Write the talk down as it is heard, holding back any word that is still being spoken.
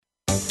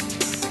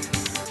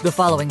The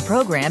following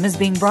program is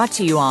being brought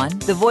to you on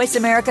the Voice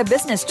America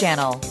Business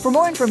Channel. For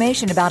more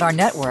information about our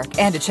network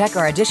and to check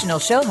our additional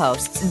show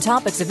hosts and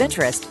topics of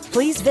interest,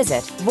 please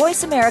visit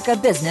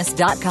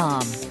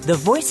voiceamericabusiness.com. The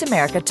Voice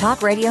America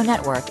Talk Radio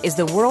Network is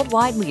the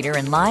worldwide leader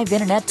in live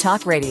Internet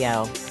talk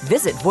radio.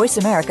 Visit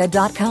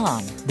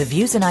voiceamerica.com. The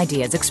views and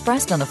ideas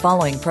expressed on the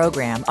following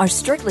program are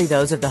strictly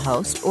those of the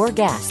host or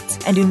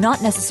guests and do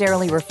not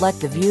necessarily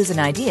reflect the views and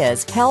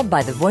ideas held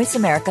by the Voice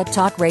America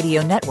Talk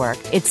Radio Network,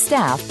 its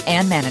staff,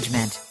 and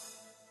management.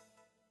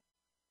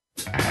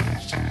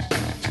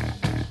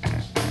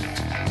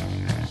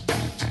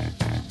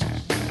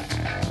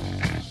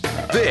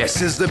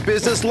 This is the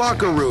Business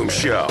Locker Room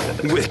Show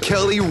with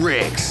Kelly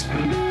Riggs.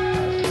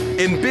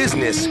 In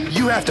business,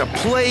 you have to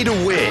play to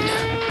win.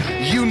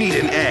 You need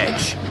an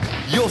edge.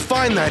 You'll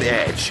find that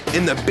edge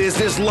in the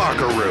Business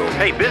Locker Room.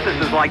 Hey,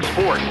 business is like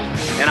sports,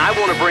 and I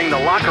want to bring the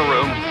locker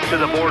room to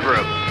the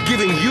boardroom.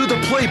 Giving you the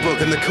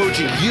playbook and the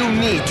coaching you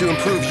need to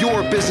improve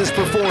your business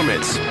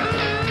performance.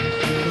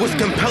 With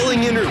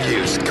compelling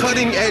interviews,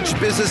 cutting-edge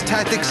business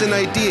tactics and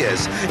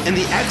ideas, and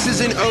the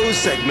X's and O's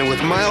segment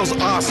with Miles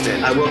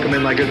Austin. I welcome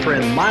in my good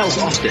friend, Miles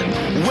Austin.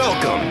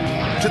 Welcome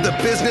to the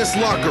Business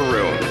Locker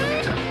Room.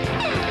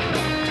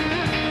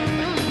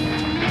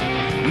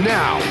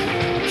 Now,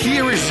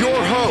 here is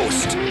your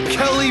host,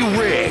 Kelly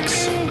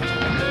Riggs.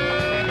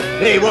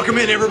 Hey, welcome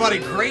in, everybody.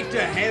 Great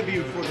to have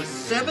you for the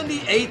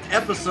 78th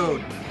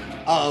episode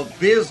of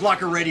Biz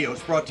Locker Radio.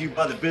 It's brought to you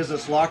by the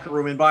Business Locker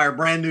Room and by our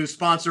brand new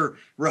sponsor,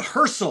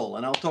 Rehearsal.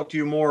 And I'll talk to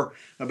you more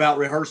about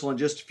Rehearsal in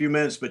just a few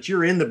minutes, but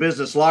you're in the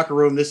Business Locker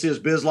Room. This is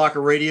Biz Locker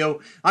Radio.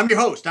 I'm your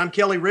host. I'm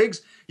Kelly Riggs.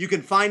 You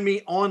can find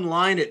me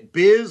online at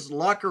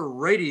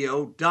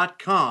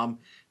bizlockerradio.com,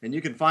 and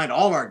you can find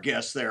all our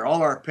guests there,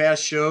 all our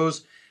past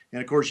shows.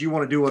 And, of course, you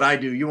want to do what I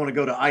do. You want to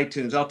go to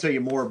iTunes. I'll tell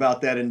you more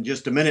about that in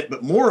just a minute,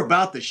 but more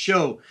about the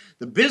show,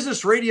 the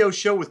Business Radio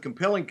Show with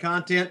compelling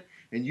content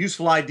and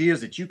useful ideas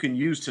that you can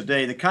use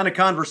today, the kind of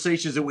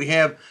conversations that we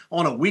have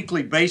on a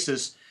weekly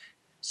basis,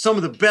 some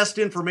of the best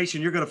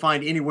information you're going to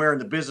find anywhere in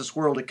the business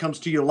world. It comes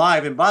to you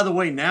live. And by the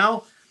way,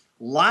 now,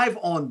 live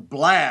on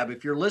Blab.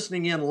 If you're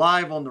listening in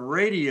live on the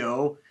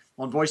radio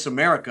on Voice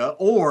America,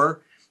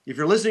 or if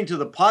you're listening to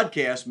the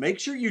podcast, make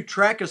sure you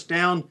track us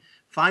down,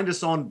 find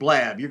us on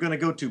Blab. You're going to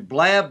go to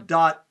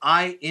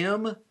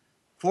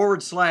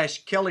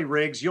blab.im/Kelly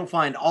Riggs. You'll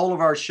find all of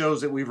our shows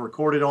that we've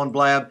recorded on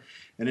Blab.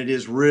 And it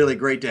is really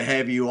great to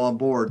have you on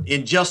board.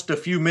 In just a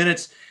few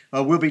minutes,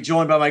 we'll be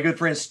joined by my good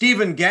friend,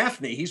 Stephen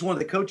Gaffney. He's one of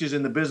the coaches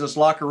in the Business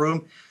Locker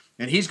Room,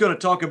 and he's going to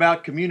talk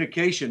about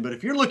communication. But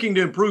if you're looking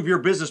to improve your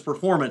business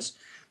performance,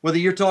 whether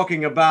you're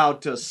talking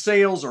about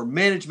sales or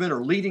management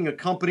or leading a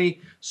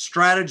company,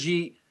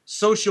 strategy,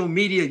 social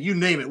media, you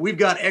name it, we've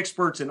got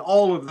experts in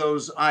all of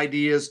those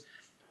ideas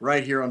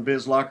right here on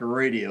Biz Locker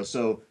Radio.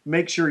 So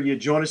make sure you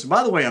join us. And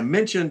by the way, I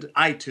mentioned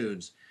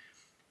iTunes.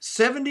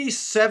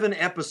 77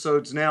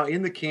 episodes now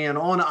in the can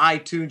on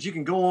iTunes. You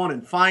can go on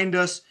and find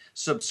us,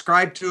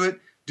 subscribe to it,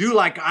 do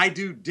like I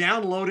do,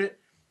 download it,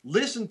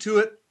 listen to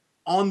it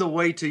on the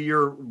way to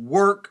your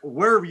work,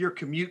 wherever your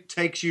commute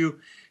takes you,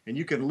 and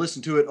you can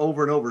listen to it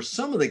over and over.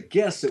 Some of the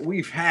guests that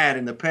we've had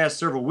in the past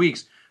several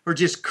weeks are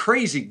just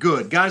crazy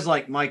good. Guys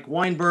like Mike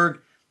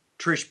Weinberg,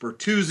 Trish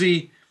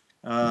Bertuzzi,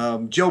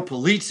 Joe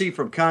Polizzi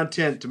from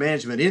Content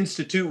Management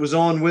Institute was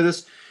on with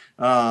us.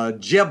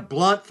 Jeb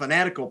Blunt,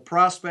 Fanatical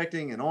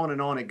Prospecting, and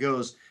on it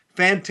goes.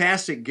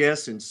 Fantastic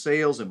guests in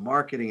sales and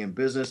marketing and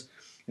business,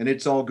 and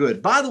it's all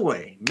good. By the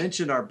way,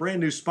 mentioned our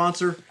brand new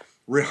sponsor,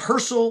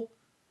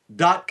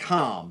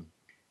 Rehearsal.com.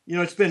 You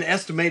know, it's been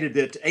estimated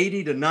that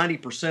 80 to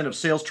 90% of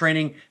sales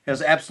training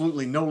has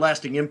absolutely no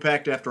lasting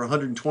impact after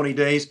 120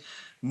 days.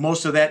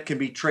 Most of that can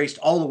be traced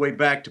all the way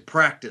back to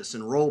practice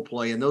and role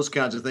play and those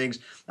kinds of things.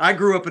 I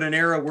grew up in an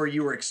era where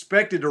you were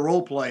expected to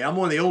role play. I'm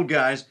one of the old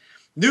guys.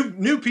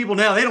 New people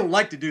now, they don't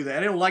like to do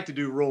that. They don't like to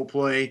do role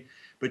play,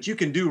 but you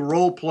can do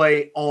role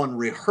play on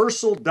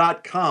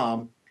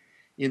Rehearsal.com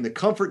in the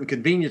comfort and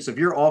convenience of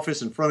your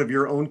office in front of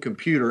your own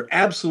computer.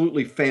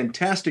 Absolutely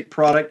fantastic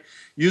product.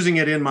 Using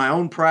it in my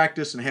own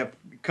practice and have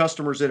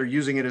customers that are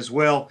using it as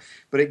well.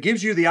 But it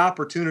gives you the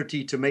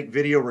opportunity to make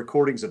video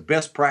recordings of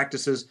best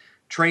practices,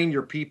 train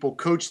your people,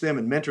 coach them,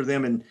 and mentor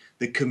them in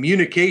the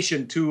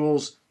communication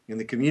tools and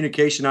the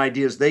communication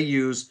ideas they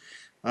use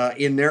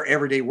in their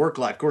everyday work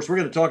life. Of course, we're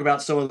going to talk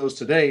about some of those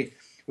today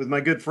with my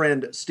good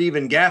friend,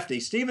 Stephen Gaffney.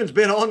 Stephen's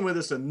been on with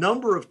us a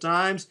number of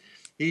times.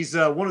 He's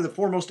one of the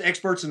foremost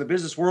experts in the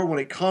business world when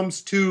it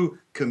comes to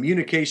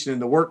communication in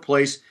the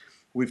workplace.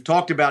 We've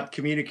talked about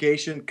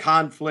communication,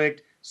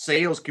 conflict,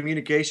 sales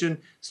communication.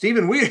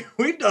 Stephen,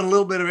 we've done a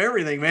little bit of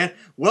everything, man.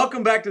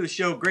 Welcome back to the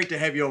show. Great to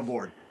have you on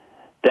board.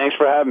 Thanks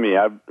for having me.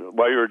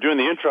 While you were doing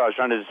the intro, I was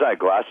trying to decide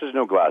glasses,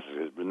 no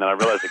glasses. And then I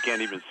realized I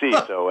can't even see.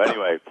 So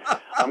anyway,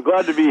 I'm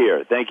glad to be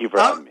here. Thank you for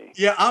having me.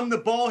 Yeah, I'm the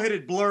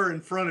ball-headed blur in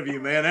front of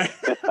you, man.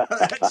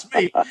 That's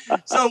me.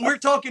 So we're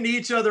talking to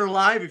each other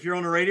live. If you're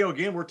on the radio,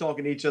 again, we're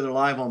talking to each other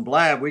live on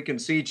Blab. We can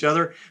see each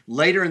other.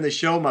 Later in the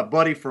show, my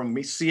buddy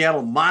from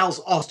Seattle,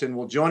 Miles Austin,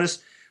 will join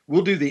us.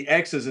 We'll do the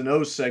X's and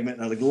O's segment.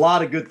 Now, a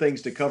lot of good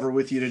things to cover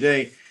with you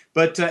today.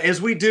 But as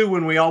we do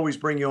when we always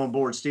bring you on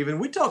board, Stephen,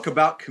 we talk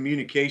about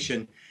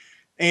communication.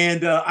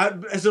 And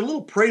as a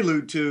little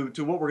prelude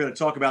to what we're going to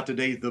talk about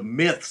today, the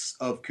myths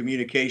of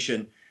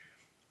communication,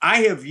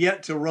 I have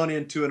yet to run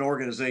into an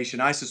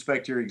organization, I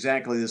suspect you're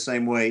exactly the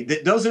same way,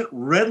 that doesn't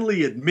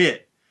readily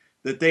admit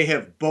that they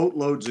have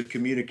boatloads of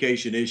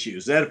communication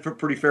issues. Is that a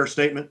pretty fair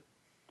statement?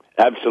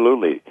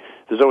 Absolutely.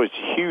 There's always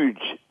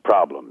huge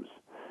problems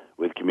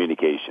with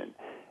communication.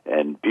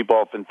 And people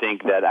often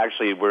think that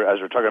actually, as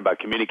we're talking about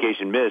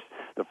communication myths,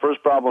 the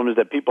first problem is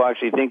that people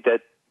actually think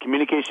that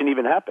communication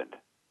even happened.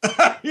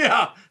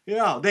 Yeah.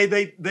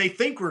 They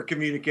think we're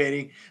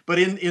communicating, but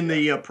in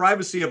the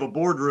privacy of a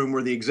boardroom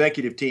where the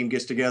executive team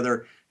gets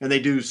together and they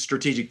do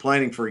strategic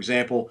planning, for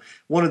example,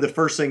 one of the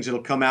first things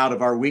that'll come out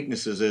of our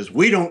weaknesses is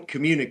we don't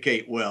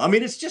communicate well. I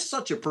mean, it's just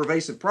such a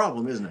pervasive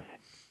problem, isn't it?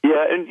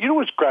 Yeah, and you know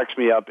what cracks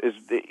me up is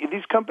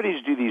these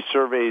companies do these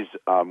surveys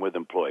with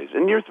employees,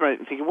 and you're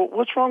thinking, well,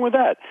 what's wrong with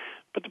that?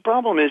 But the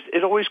problem is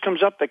it always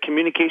comes up that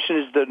communication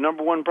is the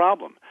number one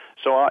problem.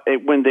 So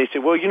when they say,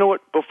 well, you know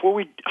what, before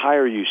we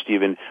hire you,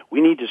 Stephen,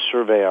 we need to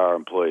survey our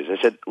employees.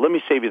 I said, let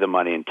me save you the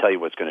money and tell you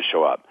what's going to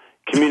show up.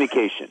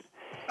 Communication.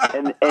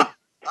 and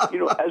you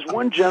know, as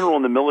one general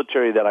in the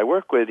military that I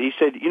work with, he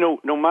said, you know,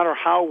 no matter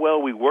how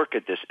well we work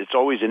at this, it's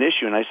always an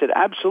issue. And I said,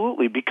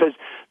 absolutely, because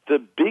the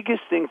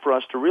biggest thing for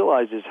us to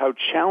realize is how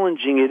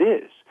challenging it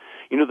is.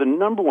 You know, the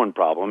number one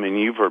problem, and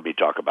you've heard me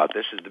talk about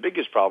this, is the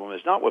biggest problem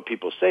is not what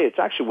people say. It's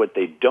actually what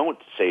they don't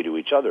say to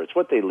each other. It's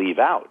what they leave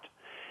out.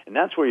 And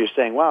that's where you're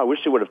saying, wow, I wish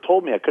they would have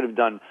told me I could have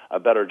done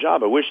a better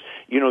job. I wish,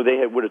 you know,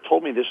 they would have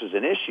told me this was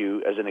an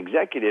issue as an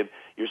executive.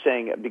 You're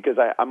saying, because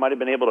I might have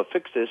been able to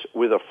fix this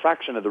with a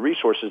fraction of the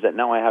resources that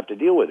now I have to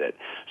deal with it.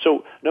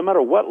 So no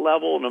matter what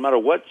level, no matter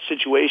what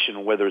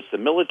situation, whether it's the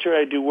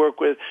military I do work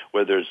with,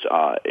 whether it's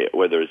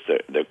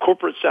the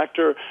corporate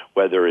sector,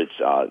 whether it's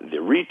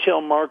the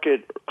retail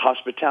market,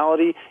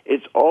 hospitality,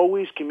 it's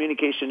always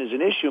communication is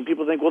an issue. And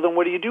people think, well, then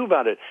what do you do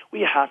about it?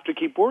 We have to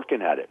keep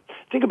working at it.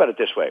 Think about it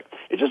this way.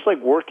 It's just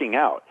like working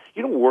out.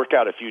 You don't work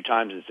out a few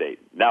times and say,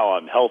 now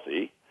I'm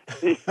healthy.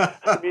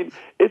 I mean,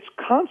 it's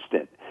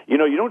constant. You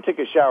know, you don't take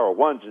a shower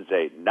once and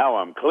say, now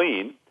I'm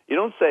clean. You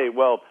don't say,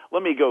 well,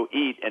 let me go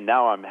eat and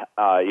now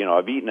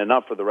I've eaten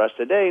enough for the rest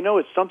of the day. No,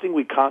 it's something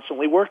we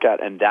constantly work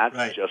at, and that's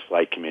right. Just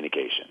like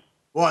communication.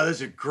 Wow,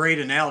 that's a great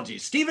analogy.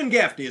 Stephen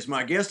Gaffney is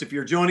my guest. If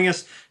you're joining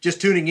us,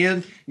 just tuning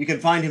in, you can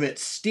find him at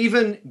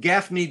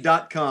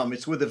StephenGaffney.com.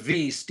 It's with a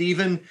V,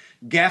 Stephen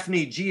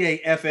Gaffney,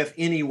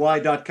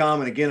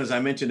 Gaffney.com. And again, as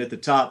I mentioned at the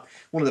top,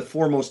 one of the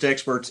foremost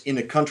experts in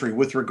the country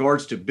with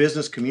regards to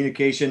business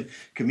communication,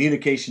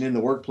 communication in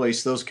the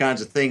workplace, those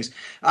kinds of things.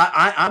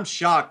 I'm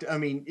shocked. I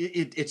mean,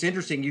 it's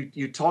interesting.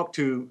 You talk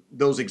to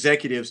those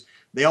executives,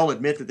 they all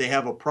admit that they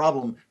have a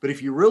problem. But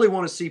if you really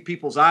want to see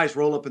people's eyes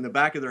roll up in the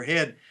back of their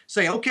head,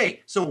 say,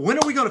 okay, so when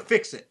are we going to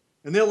fix it?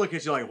 And they'll look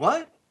at you like,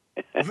 what?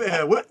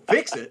 What?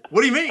 Fix it?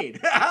 What do you mean?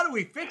 How do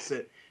we fix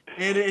it?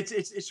 And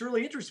it's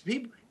really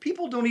interesting.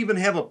 People don't even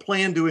have a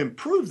plan to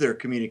improve their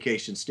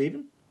communication,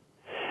 Stephen.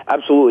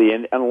 Absolutely.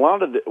 And a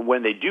lot of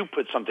when they do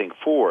put something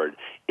forward,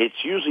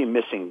 it's usually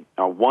missing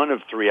one of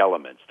three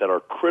elements that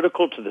are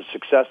critical to the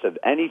success of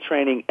any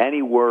training,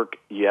 any work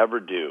you ever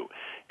do.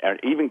 And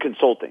even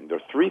consulting, there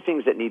are three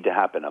things that need to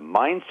happen. A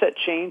mindset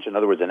change, in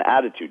other words, an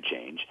attitude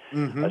change,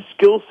 a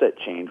skill set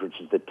change,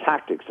 which is the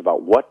tactics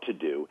about what to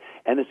do,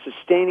 and a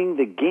sustaining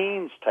the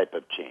gains type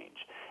of change.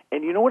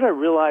 And you know what I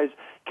realized,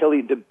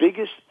 Kelly, the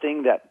biggest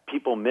thing that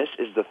people miss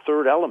is the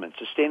third element,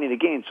 sustaining the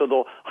gains. So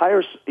they'll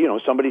hire,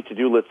 somebody to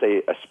do, let's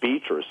say, a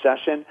speech or a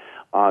session,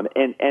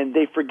 and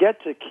they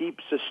forget to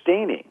keep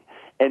sustaining.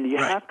 And you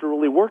have to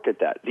really work at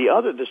that.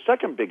 The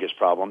second biggest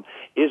problem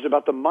is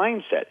about the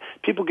mindset.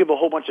 People give a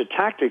whole bunch of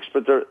tactics,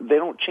 but they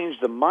don't change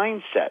the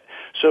mindset.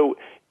 So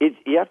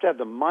you have to have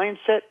the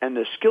mindset and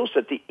the skill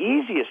set. The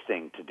easiest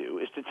thing to do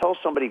is to tell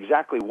somebody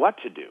exactly what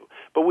to do.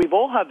 But we've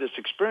all had this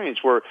experience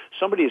where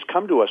somebody has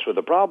come to us with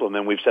a problem,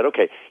 and we've said,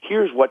 okay,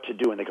 here's what to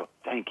do. And they go,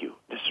 thank you.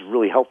 This is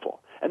really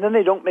helpful. And then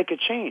they don't make a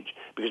change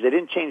because they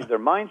didn't change their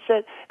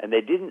mindset and they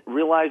didn't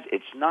realize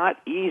it's not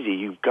easy.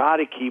 You've got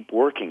to keep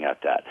working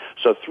at that.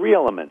 So three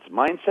elements,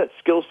 mindset,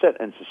 skill set,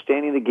 and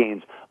sustaining the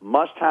gains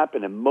must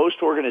happen. And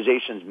most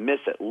organizations miss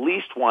at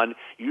least one,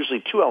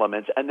 usually two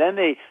elements. And then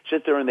they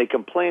sit there and they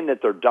complain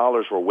that their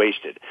dollars were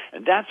wasted.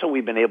 And that's how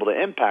we've been able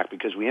to impact,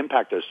 because we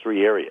impact those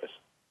three areas.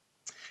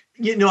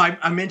 You know,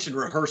 I mentioned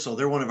Rehearsal.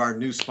 They're one of our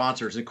new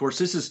sponsors. Of course,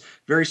 this is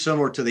very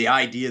similar to the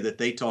idea that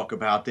they talk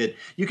about, that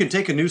you can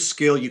take a new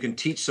skill, you can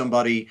teach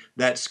somebody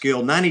that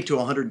skill 90 to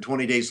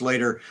 120 days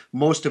later.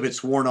 Most of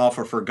it's worn off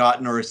or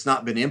forgotten, or it's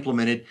not been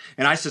implemented.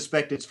 And I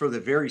suspect it's for the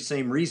very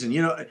same reason.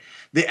 You know,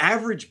 the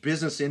average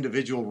business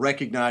individual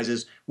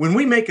recognizes when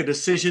we make a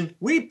decision,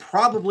 we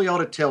probably ought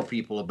to tell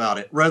people about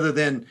it rather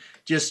than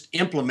just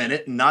implement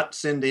it and not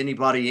send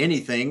anybody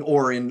anything.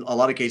 Or in a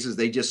lot of cases,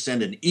 they just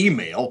send an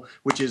email,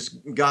 which is,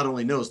 God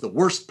only knows, the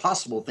worst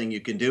possible thing you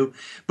can do.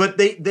 But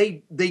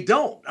they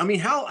don't. I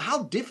mean,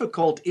 how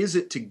difficult is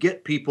it to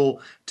get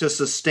people to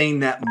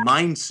sustain that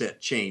mindset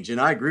change? And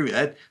I agree with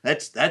that.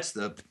 That's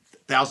the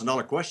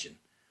 $1,000 question.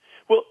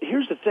 Well,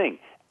 here's the thing.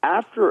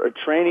 After a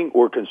training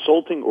or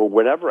consulting or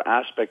whatever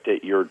aspect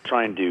that you're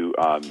trying to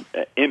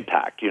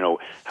impact,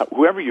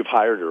 whoever you've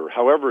hired or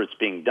however it's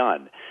being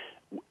done,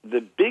 the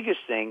biggest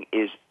thing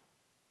is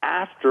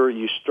after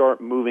you start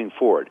moving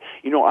forward.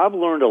 I've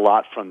learned a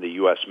lot from the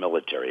U.S.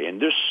 military,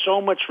 and there's so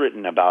much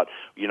written about,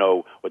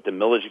 what the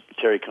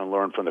military can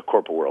learn from the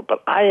corporate world.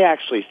 But I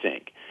actually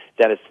think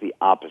that it's the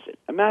opposite.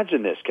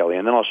 Imagine this, Kelly,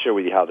 and then I'll share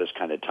with you how this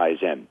kind of ties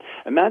in.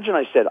 Imagine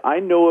I said, I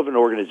know of an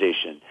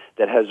organization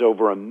that has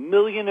over 1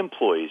 million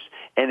employees,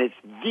 and it's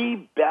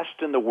the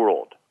best in the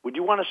world. Would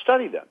you want to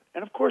study them?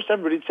 And of course,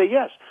 everybody would say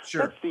yes.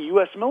 Sure. That's the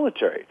U.S.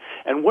 military.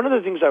 And one of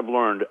the things I've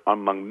learned,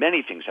 among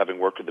many things having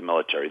worked with the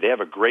military, they have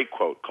a great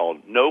quote called,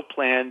 "No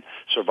plan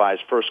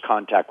survives first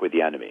contact with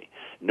the enemy."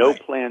 No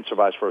plan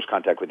survives first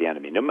contact with the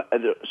enemy.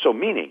 So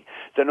meaning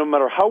that no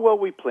matter how well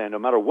we plan, no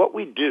matter what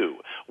we do,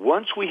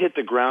 once we hit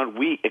the ground,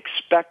 we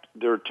expect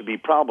there to be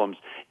problems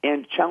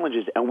and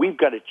challenges, and we've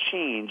got to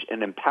change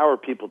and empower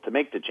people to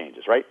make the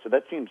changes, right? So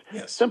that seems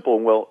simple.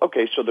 Well,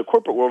 okay, so the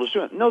corporate world is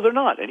doing it. No, they're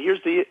not. And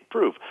here's the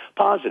proof.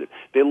 Positive.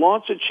 They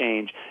launch a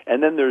change,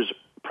 and then there's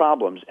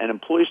problems, and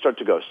employees start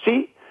to go,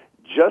 see,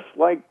 just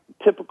like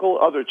typical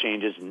other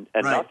changes, and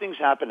nothing's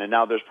happened, and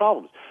now there's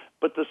problems.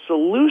 But the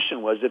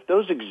solution was if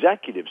those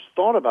executives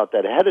thought about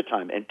that ahead of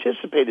time,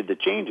 anticipated the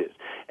changes,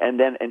 and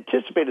then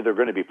anticipated there are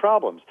going to be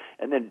problems,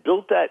 and then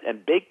built that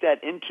and baked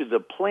that into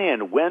the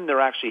plan when they're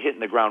actually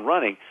hitting the ground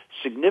running,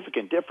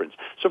 significant difference.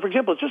 So, for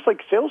example, it's just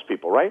like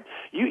salespeople, right?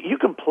 You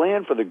can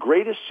plan for the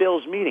greatest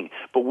sales meeting,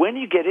 but when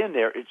you get in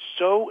there, it's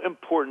so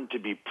important to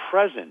be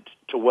present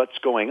to what's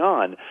going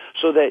on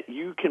so that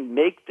you can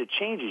make the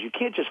changes. You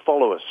can't just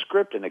follow a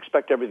script and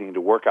expect everything to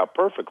work out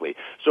perfectly.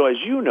 So as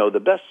you know, the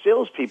best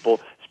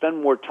salespeople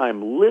spend more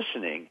time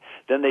listening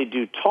than they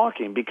do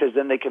talking because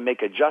then they can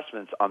make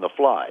adjustments on the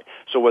fly.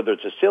 So whether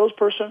it's a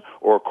salesperson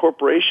or a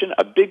corporation,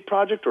 a big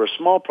project or a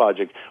small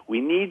project,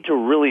 we need to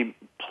really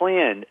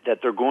plan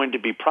that there are going to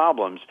be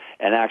problems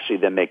and actually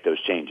then make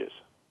those changes.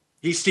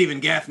 He's Stephen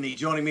Gaffney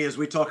joining me as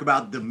we talk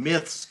about the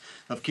myths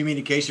of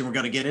communication. We're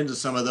going to get into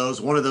some of those.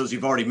 One of those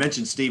you've already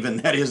mentioned, Stephen,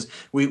 that is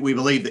we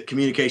believe that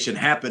communication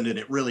happened and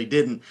it really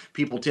didn't.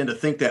 People tend to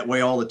think that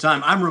way all the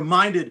time. I'm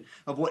reminded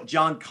of what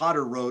John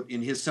Kotter wrote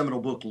in his seminal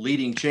book,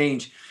 Leading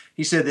Change.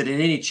 He said that in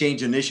any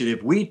change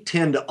initiative, we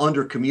tend to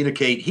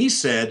under-communicate, he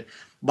said,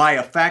 by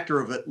a factor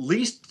of at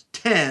least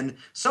 10,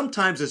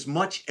 sometimes as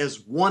much as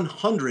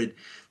 100.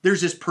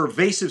 There's this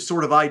pervasive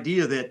sort of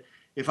idea that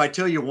if I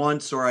tell you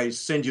once or I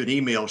send you an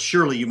email,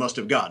 surely you must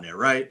have gotten it,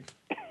 right?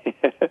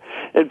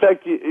 In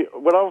fact,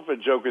 what I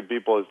often joke with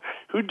people is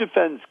who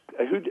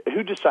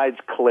decides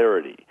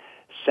clarity,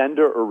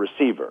 sender or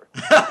receiver?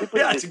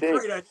 Yeah, it's a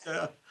great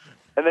idea.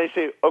 And they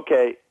say,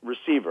 okay,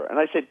 receiver. And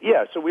I said,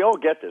 yeah, so we all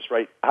get this,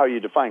 right? How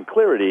you define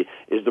clarity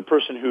is the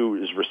person who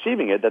is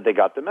receiving it, that they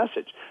got the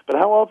message. But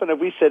how often have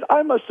we said,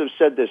 I must have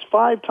said this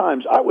 5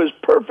 times. I was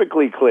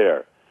perfectly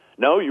clear.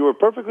 No, you were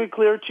perfectly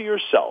clear to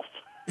yourself.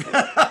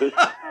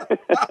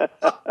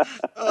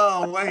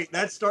 Oh, wait,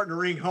 that's starting to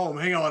ring home.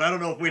 Hang on, I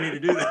don't know if we need to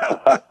do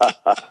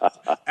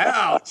that.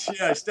 Ouch,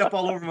 yeah, I step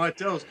all over my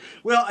toes.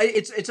 Well,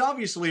 it's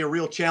obviously a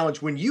real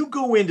challenge when you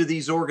go into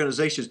these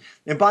organizations.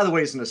 And by the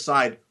way, as an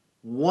aside,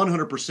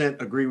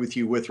 100% agree with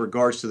you with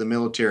regards to the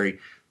military.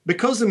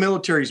 Because the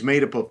military is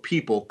made up of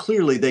people,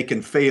 clearly they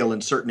can fail in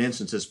certain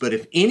instances. But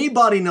if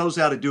anybody knows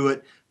how to do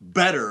it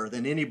better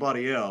than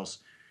anybody else,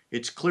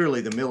 it's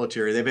clearly the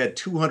military. They've had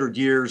 200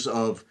 years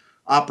of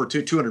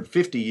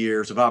 250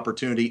 years of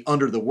opportunity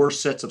under the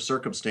worst sets of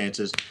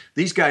circumstances.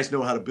 These guys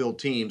know how to build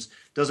teams.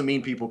 Doesn't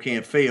mean people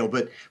can't fail.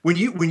 But when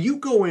you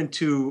go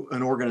into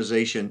an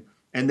organization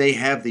and they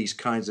have these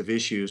kinds of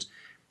issues,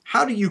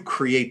 how do you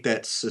create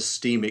that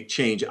systemic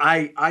change?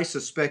 I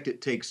suspect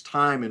it takes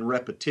time and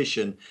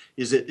repetition.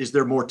 Is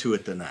there more to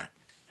it than that?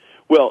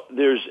 Well,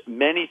 there's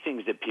many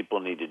things that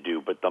people need to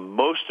do, but the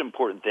most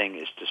important thing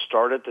is to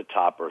start at the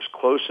top or as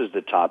close as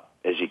the top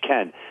as you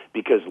can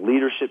because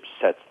leadership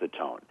sets the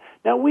tone.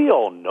 Now, we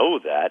all know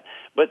that,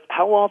 but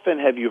how often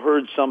have you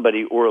heard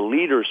somebody or a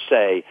leader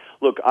say,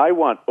 look, I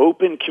want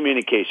open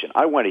communication.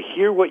 I want to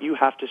hear what you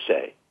have to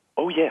say.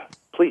 Oh, yeah,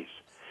 please.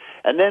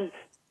 And then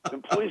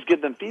employees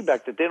give them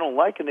feedback that they don't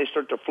like, and they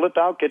start to flip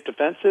out, get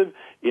defensive,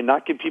 you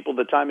not give people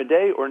the time of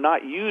day, or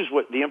not use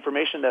the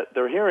information that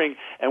they're hearing.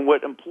 And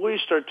what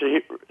employees start to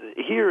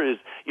hear is,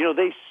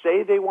 they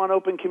say they want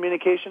open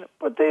communication,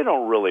 but they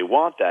don't really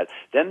want that.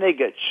 Then they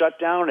get shut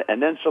down,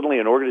 and then suddenly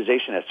an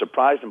organization is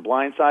surprised and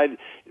blindsided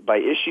by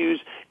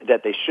issues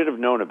that they should have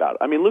known about.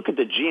 I mean, look at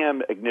the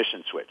GM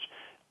ignition switch.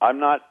 I'm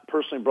not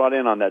personally brought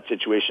in on that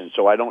situation,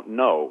 so I don't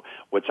know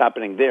what's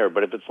happening there.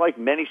 But if it's like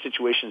many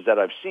situations that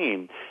I've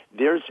seen,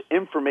 there's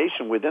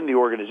information within the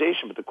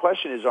organization. But the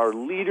question is, are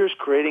leaders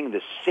creating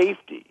the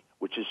safety,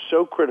 which is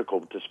so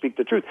critical to speak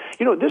the truth?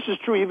 This is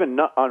true even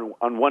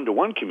on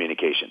one-to-one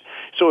communication.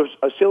 So if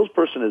a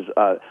salesperson is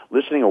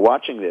listening or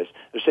watching this,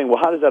 they're saying, well,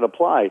 how does that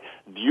apply?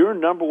 Your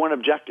number one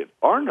objective,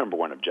 our number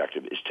one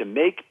objective, is to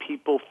make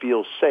people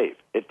feel safe.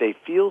 If they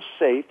feel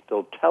safe,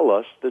 they'll tell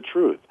us the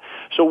truth.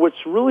 So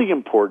what's really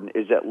important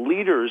is that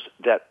leaders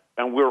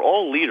and we're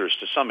all leaders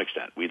to some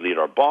extent. We lead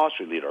our boss,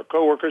 we lead our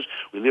coworkers,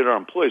 we lead our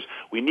employees.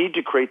 We need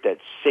to create that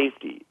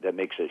safety that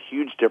makes a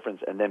huge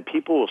difference, and then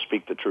people will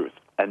speak the truth.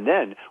 And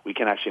then we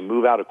can actually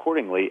move out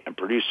accordingly and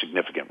produce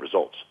significant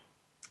results.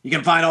 You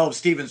can find all of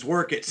Stephen's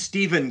work at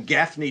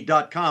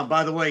StephenGaffney.com.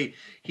 By the way,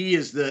 he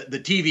is the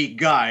TV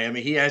guy. I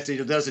mean, he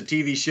does a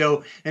TV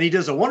show, and he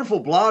does a wonderful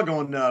blog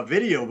on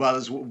video,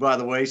 by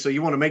the way. So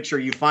you want to make sure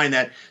you find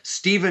that,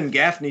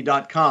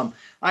 StephenGaffney.com.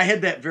 I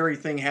had that very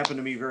thing happen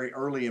to me very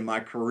early in my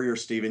career,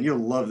 Stephen. You'll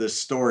love this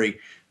story.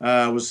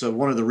 I was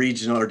one of the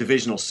regional or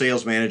divisional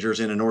sales managers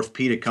in an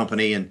orthopedic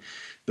company, and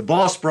the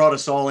boss brought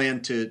us all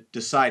in to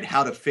decide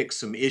how to fix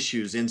some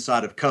issues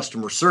inside of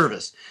customer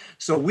service.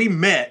 So we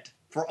met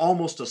for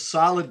almost a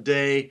solid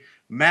day,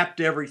 mapped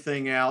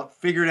everything out,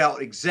 figured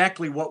out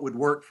exactly what would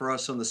work for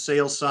us on the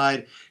sales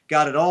side,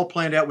 got it all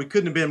planned out. We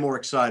couldn't have been more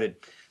excited.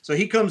 So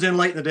he comes in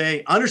late in the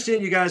day. I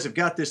understand you guys have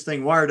got this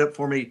thing wired up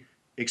for me.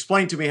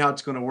 Explain to me how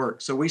it's going to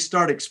work. So we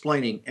start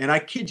explaining, and I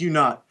kid you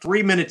not,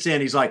 3 minutes in,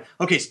 he's like,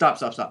 okay, stop.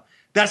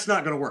 That's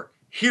not going to work.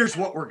 Here's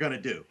what we're going to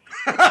do.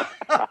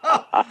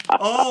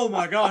 Oh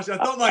my gosh, I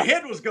thought my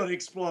head was going to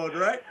explode,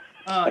 right?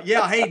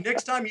 Yeah, hey,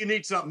 next time you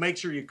need something, make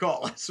sure you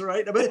call us,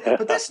 right?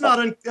 But that's not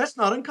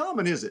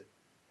uncommon, is it?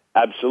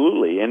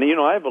 Absolutely. And,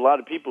 I have a lot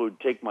of people who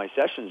take my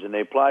sessions and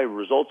they apply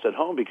results at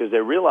home because they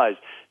realize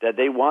that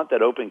they want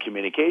that open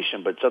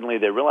communication, but suddenly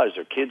they realize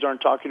their kids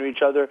aren't talking to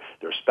each other,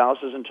 their spouse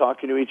isn't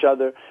talking to each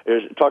other,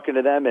 talking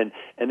to them, and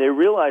they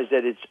realize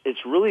that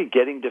it's really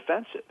getting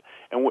defensive.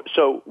 And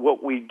so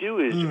what we do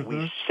is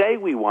we say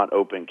we want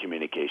open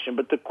communication,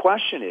 but the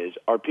question is,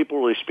 are people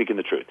really speaking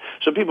the truth?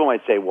 So people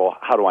might say, well,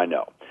 how do I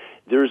know?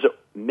 There's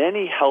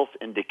many health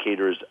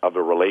indicators of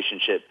a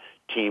relationship,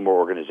 team, or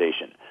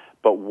organization.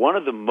 But one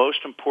of the most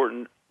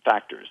important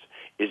factors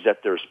is that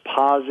there's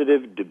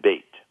positive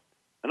debate.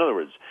 In other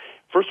words,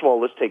 first of all,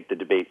 let's take the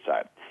debate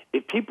side.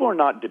 If people are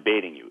not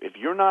debating you, if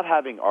you're not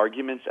having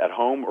arguments at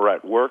home or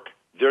at work,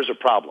 there's a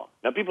problem.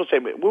 Now, people say,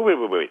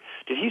 wait.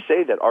 Did he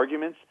say that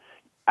arguments?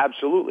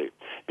 Absolutely.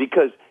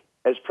 Because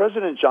as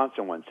President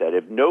Johnson once said,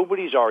 if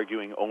nobody's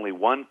arguing, only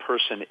one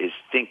person is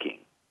thinking,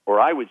 or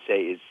I would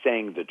say is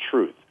saying the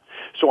truth.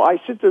 So I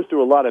sit there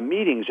through a lot of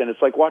meetings, and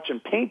it's like watching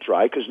paint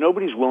dry because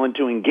nobody's willing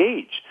to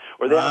engage.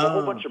 Or they have a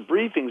whole bunch of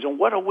briefings, and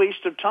what a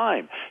waste of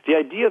time. The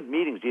idea of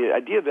meetings, the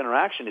idea of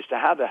interaction is to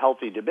have a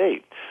healthy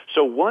debate.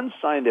 So one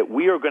sign that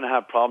we are going to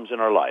have problems in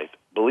our life,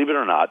 believe it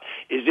or not,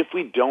 is if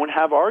we don't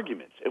have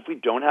arguments, if we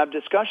don't have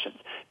discussions.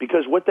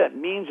 Because what that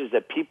means is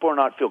that people are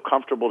not feel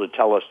comfortable to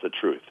tell us the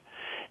truth.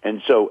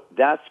 And so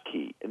that's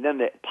key. And then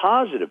the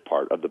positive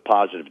part of the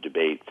positive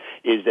debate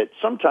is that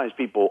sometimes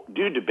people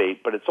do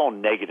debate, but it's all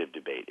negative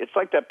debate. It's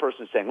like that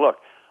person saying, look,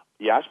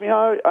 you ask me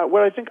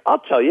what I think, I'll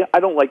tell you. I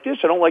don't like this,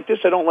 I don't like this,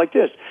 I don't like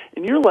this.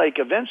 And you're like,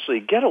 eventually,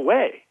 get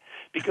away.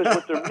 Because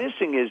what they're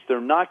missing is they're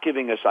not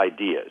giving us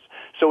ideas.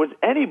 So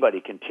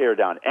anybody can tear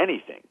down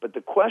anything. But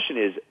the question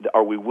is,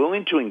 are we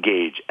willing to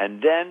engage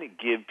and then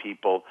give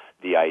people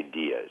the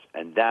ideas?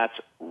 And that's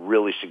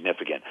really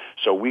significant.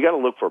 So we got to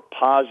look for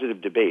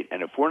positive debate.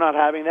 And if we're not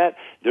having that,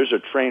 there's a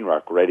train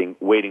wreck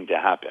waiting to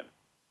happen.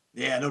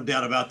 Yeah, no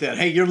doubt about that.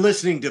 Hey, you're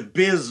listening to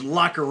Biz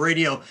Locker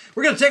Radio.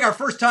 We're going to take our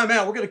first time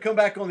out. We're going to come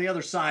back on the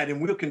other side,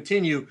 and we'll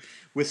continue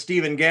with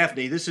Stephen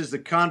Gaffney. This is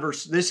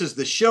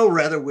the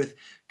show with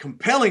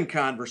compelling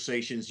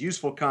conversations,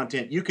 useful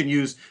content you can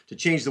use to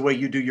change the way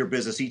you do your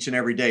business each and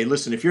every day.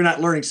 Listen, if you're not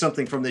learning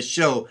something from this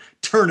show,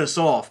 turn us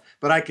off.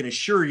 But I can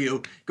assure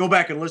you, go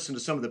back and listen to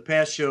some of the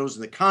past shows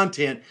and the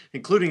content,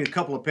 including a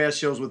couple of past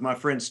shows with my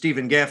friend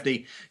Stephen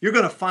Gaffney. You're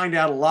going to find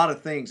out a lot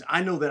of things.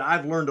 I know that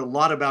I've learned a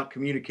lot about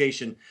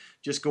communication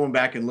just going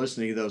back and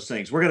listening to those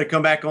things. We're going to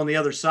come back on the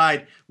other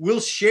side.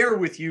 We'll share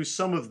with you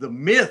some of the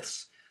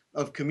myths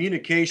of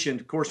communication.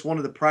 Of course, one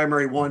of the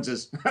primary ones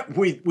is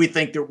we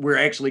think that we're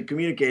actually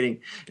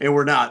communicating, and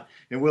we're not.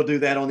 And we'll do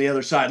that on the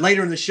other side.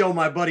 Later in the show,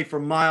 my buddy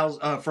from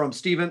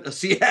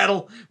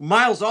Seattle,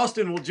 Miles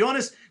Austin, will join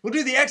us. We'll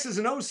do the X's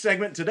and O's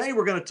segment. Today,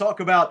 we're going to talk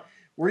about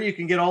where you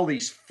can get all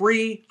these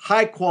free,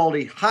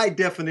 high-quality,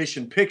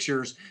 high-definition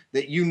pictures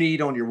that you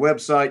need on your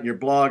website and your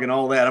blog and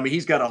all that. I mean,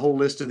 he's got a whole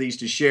list of these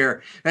to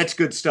share. That's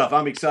good stuff.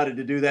 I'm excited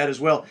to do that as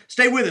well.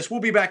 Stay with us. We'll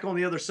be back on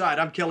the other side.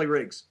 I'm Kelly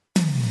Riggs.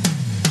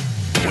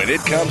 When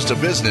it comes to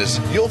business,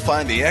 you'll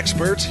find the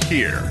experts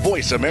here.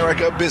 Voice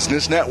America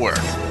Business Network.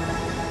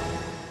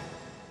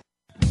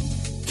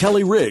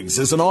 Kelly Riggs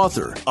is an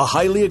author, a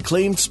highly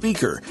acclaimed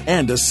speaker,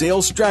 and a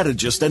sales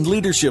strategist and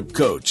leadership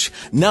coach.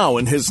 Now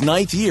in his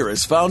 9th year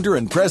as founder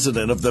and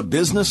president of the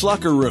Business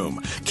Locker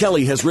Room,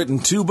 Kelly has written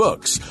 2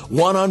 books,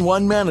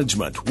 One-on-One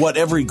Management, What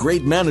Every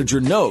Great Manager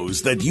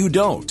Knows That You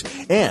Don't,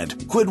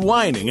 and Quit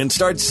Whining and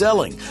Start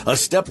Selling, a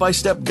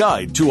step-by-step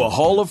guide to a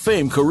Hall of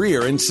Fame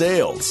career in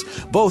sales.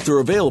 Both are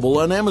available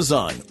on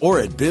Amazon or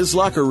at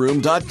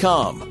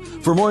bizlockerroom.com.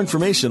 For more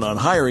information on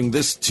hiring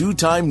this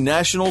 2-time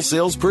National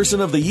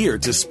Salesperson of the Year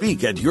to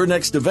speak at your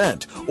next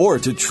event or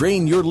to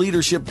train your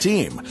leadership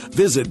team,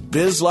 visit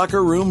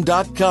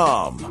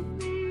bizlockerroom.com.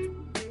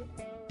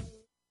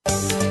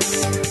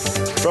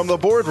 From the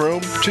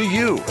boardroom to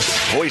you,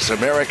 Voice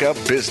America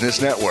Business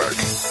Network.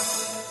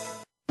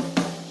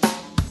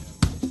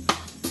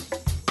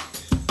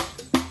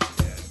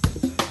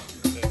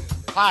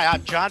 Hi,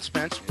 I'm John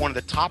Spence, one of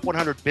the top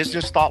 100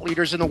 business thought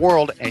leaders in the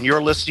world, and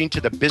you're listening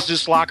to the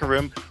Business Locker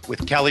Room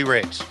with Kelly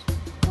Riggs.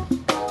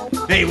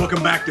 Hey,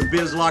 welcome back to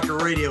Biz Locker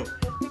Radio.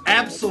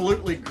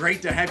 Absolutely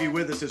great to have you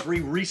with us as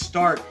we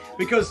restart,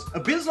 because a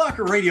Biz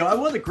Locker Radio,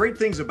 one of the great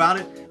things about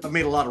it, I've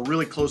made a lot of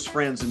really close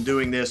friends in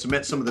doing this. I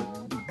met some of the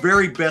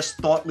very best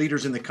thought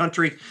leaders in the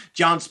country.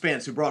 John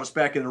Spence, who brought us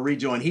back in the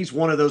rejoin, he's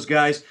one of those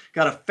guys.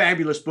 Got a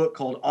fabulous book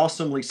called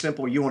Awesomely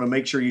Simple. You want to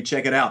make sure you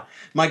check it out.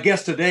 My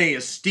guest today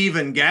is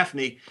Stephen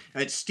Gaffney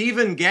at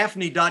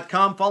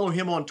StephenGaffney.com. Follow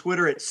him on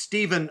Twitter at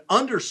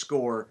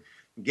Stephen_Gaffney,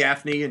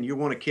 and you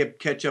want to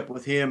catch up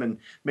with him and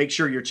make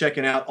sure you're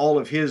checking out all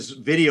of his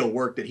video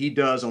work that he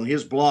does on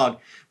his blog.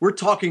 We're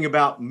talking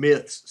about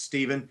myths,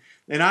 Stephen,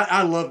 and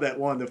I love that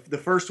one. The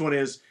first one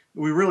is,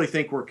 we really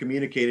think we're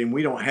communicating.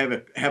 We don't have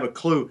a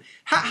clue.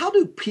 How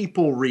do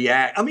people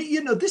react? I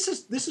mean, this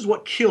is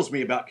what kills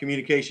me about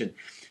communication.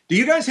 Do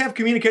you guys have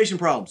communication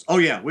problems? Oh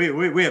yeah,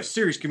 we have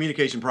serious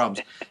communication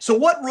problems. So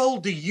what role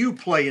do you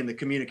play in the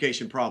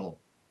communication problem?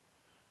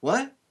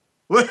 What?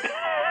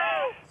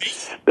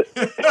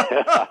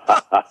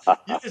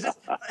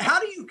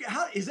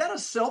 How is that a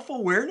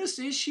self-awareness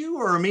issue,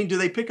 or do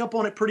they pick up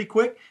on it pretty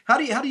quick? How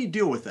do you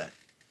deal with that?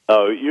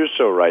 Oh, you're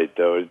so right,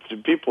 though.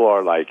 People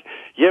are like,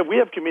 yeah, we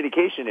have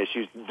communication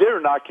issues. They're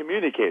not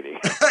communicating.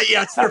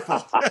 Yeah, it's their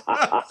fault.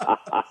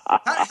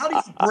 How do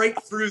you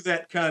break through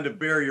that kind of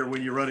barrier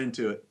when you run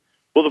into it?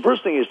 Well, the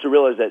first thing is to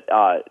realize that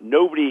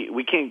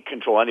we can't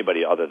control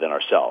anybody other than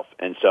ourselves.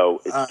 And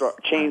so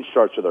change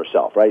starts with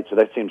ourselves, right? So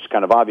that seems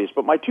kind of obvious.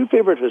 But my 2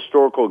 favorite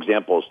historical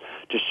examples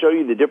to show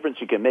you the difference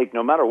you can make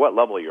no matter what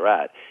level you're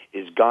at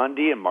is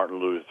Gandhi and Martin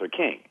Luther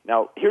King.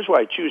 Now, here's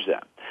why I choose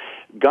them.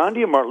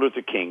 Gandhi and Martin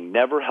Luther King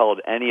never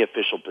held any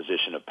official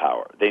position of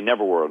power. They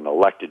never were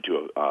elected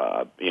to,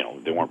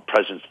 they weren't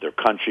presidents of their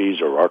countries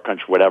or our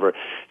country, whatever.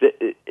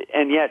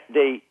 And yet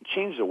they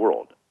changed the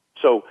world.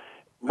 So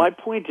my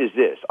point is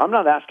this. I'm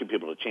not asking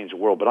people to change the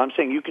world, but I'm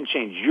saying you can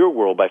change your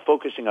world by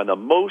focusing on the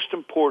most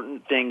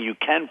important thing you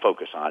can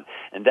focus on,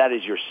 and that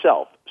is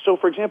yourself. So,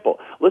 for example,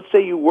 let's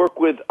say you work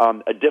with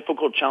a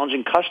difficult,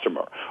 challenging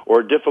customer or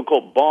a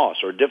difficult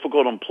boss or a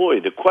difficult employee.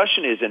 The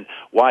question isn't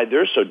why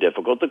they're so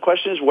difficult. The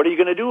question is, what are you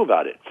going to do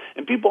about it?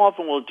 And people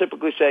often will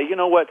typically say, you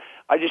know what,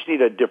 I just need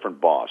a different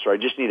boss or I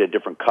just need a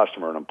different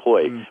customer or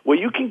employee. Well,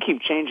 you can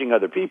keep changing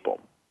other people.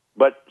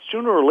 But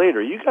sooner or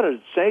later, you got to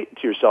say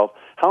to yourself,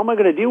 how am I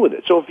going to deal with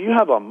it? So if you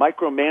have a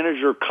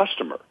micromanager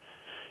customer,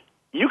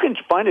 you can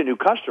find a new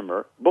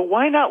customer, but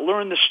why not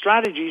learn the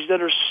strategies that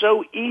are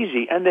so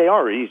easy, and they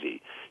are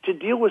easy, to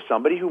deal with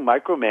somebody who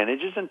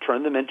micromanages and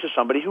turn them into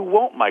somebody who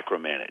won't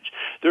micromanage?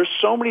 There's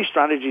so many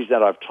strategies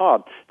that I've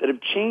taught that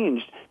have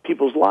changed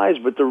people's lives,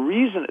 but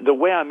the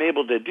way I'm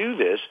able to do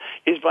this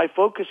is by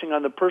focusing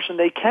on the person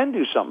they can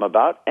do something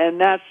about, and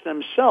that's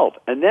themselves.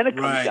 And then it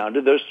comes down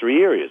to those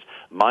 3 areas: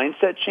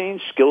 mindset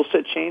change, skill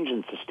set change,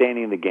 and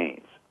sustaining the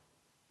gains.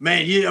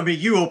 Man,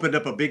 you opened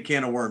up a big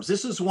can of worms.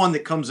 This is one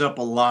that comes up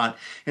a lot,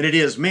 and it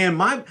is, man,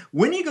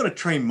 when are you going to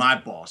train my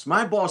boss?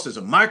 My boss is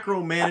a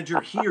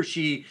micromanager. He or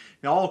she,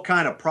 all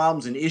kind of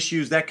problems and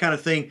issues, that kind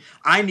of thing.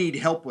 I need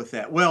help with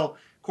that. Well,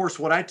 of course,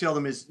 what I tell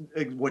them is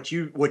what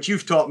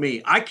you've taught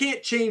me. I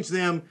can't change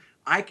them.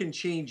 I can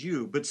change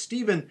you. But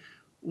Stephen,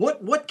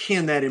 what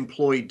can that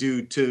employee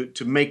do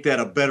to make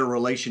that a better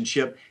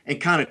relationship and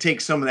kind of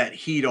take some of that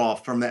heat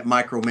off from that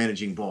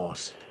micromanaging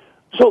boss?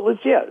 So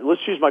let's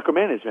choose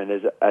micromanagement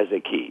as a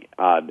key.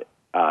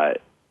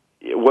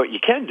 What you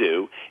can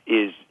do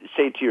is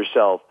say to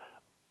yourself,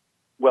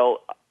 well,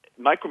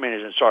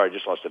 micromanagement, sorry, I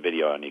just lost the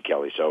video on you,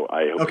 Kelly, so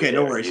I hope okay,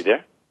 no worries. Are you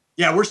there?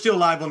 Yeah, we're still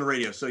live on the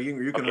radio, so you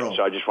can roll.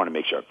 So I just want to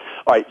make sure.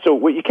 All right, so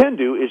what you can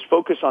do is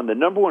focus on the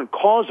number one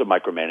cause of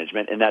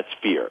micromanagement, and that's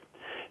fear.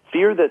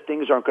 Fear that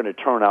things aren't going to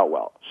turn out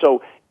well.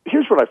 So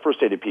here's what I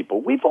first say to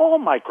people. We've all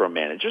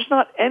micromanaged. There's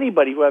not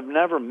anybody who I've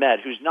never met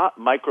who's not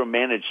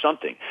micromanaged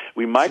something.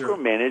 We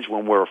micromanage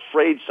when we're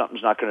afraid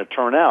something's not going to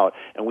turn out,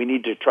 and we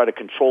need to try to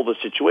control the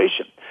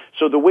situation.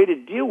 So the way to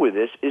deal with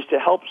this is to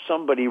help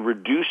somebody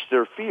reduce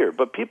their fear.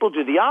 But people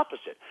do the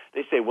opposite.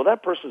 They say, well,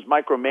 that person's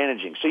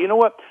micromanaging, so you know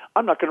what?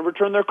 I'm not going to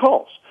return their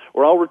calls.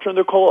 or I'll return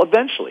their call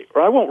eventually,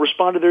 or I won't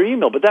respond to their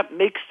email. But that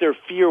makes their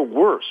fear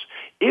worse.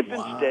 If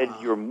instead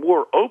you're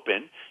more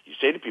open, you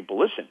say to people,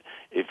 listen,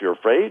 if you're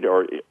afraid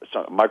or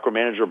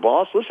micromanager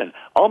boss, listen,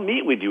 I'll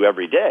meet with you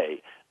every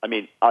day. I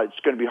mean, it's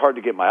going to be hard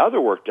to get my other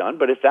work done,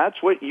 but if that's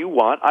what you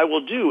want, I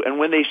will do. And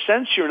when they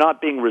sense you're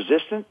not being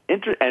resistant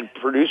and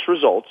produce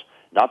results,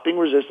 not being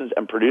resistant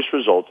and produce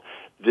results,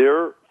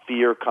 their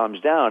fear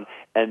comes down,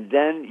 and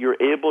then you're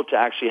able to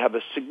actually have a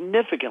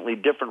significantly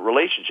different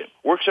relationship.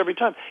 Works every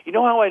time. You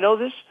know how I know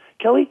this,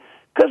 Kelly?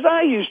 Because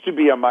I used to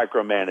be a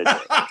micromanager.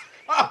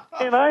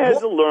 And I had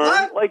to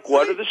learn,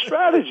 what are the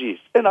strategies?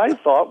 And I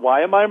thought,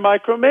 why am I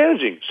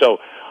micromanaging? So,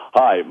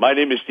 hi, my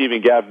name is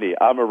Stephen Gaffney.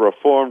 I'm a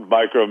reformed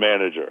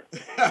micromanager.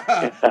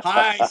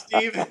 Hi,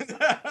 Stephen.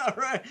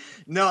 Right.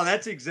 No,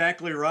 that's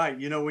exactly right.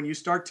 You know, when you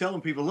start telling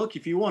people, look,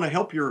 if you want to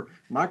help your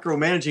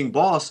micromanaging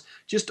boss,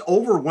 just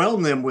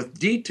overwhelm them with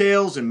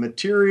details and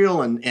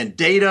material and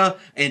data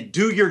and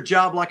do your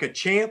job like a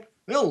champ,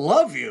 they'll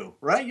love you,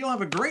 right? You'll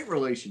have a great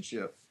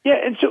relationship. Yeah,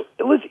 and so,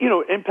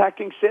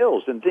 impacting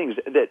sales and things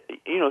that,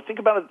 think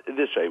about it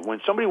this way.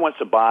 When somebody wants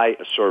to buy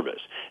a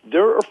service,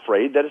 they're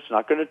afraid that it's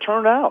not going to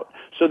turn out.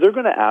 So they're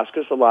going to ask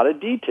us a lot of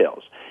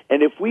details.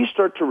 And if we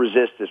start to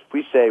resist this, if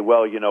we say,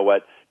 well, you know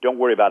what, don't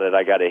worry about it,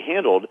 I got it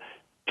handled,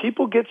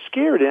 people get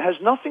scared. It has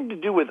nothing to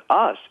do with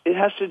us. It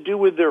has to do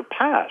with their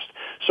past.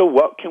 So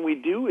what can we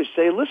do is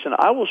say, listen,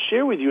 I will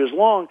share with you as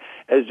long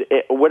as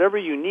whatever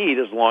you need,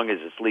 as long as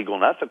it's legal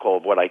and ethical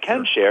of what I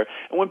can share.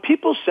 And when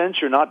people sense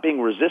you're not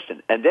being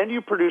resistant, and then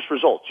you produce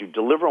results, you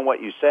deliver on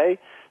what you say,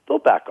 they'll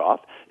back off.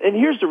 And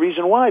here's the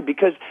reason why.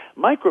 Because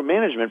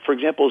micromanagement, for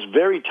example, is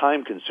very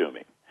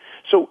time-consuming.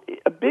 So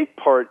a big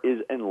part is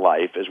in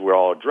life, as we're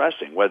all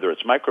addressing, whether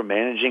it's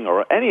micromanaging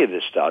or any of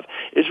this stuff,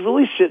 is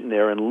really sitting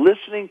there and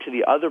listening to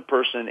the other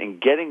person and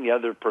getting the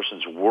other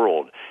person's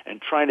world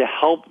and trying to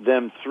help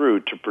them through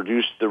to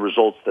produce the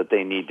results that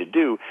they need to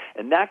do.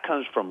 And that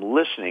comes from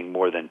listening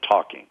more than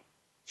talking.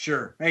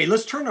 Sure. Hey,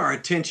 let's turn our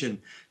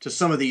attention to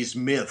some of these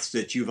myths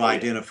that you've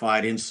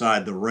identified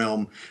inside the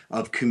realm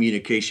of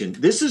communication.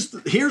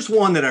 Here's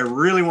one that I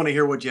really want to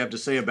hear what you have to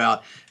say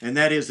about, and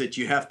that is that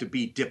you have to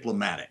be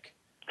diplomatic.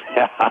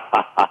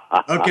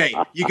 Okay,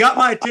 you got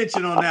my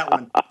attention on that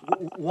one.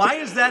 Why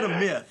is that a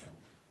myth?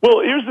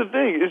 Well, here's the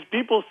thing, is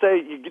people say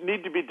you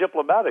need to be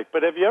diplomatic,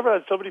 but have you ever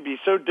had somebody be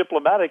so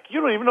diplomatic,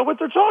 you don't even know what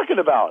they're talking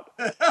about?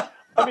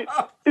 I mean,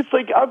 it's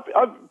like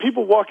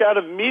people walk out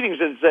of meetings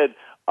and said,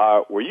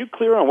 were you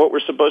clear on what we're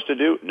supposed to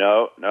do?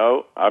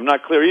 No, I'm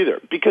not clear either.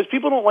 Because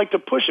people don't like to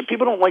push it.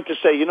 People don't like to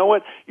say, you know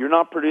what, you're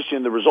not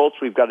producing the results,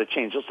 we've got to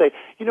change. They'll say,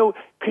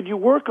 could you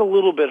work a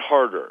little bit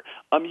harder?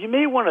 You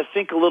may want to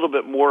think a little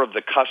bit more of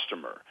the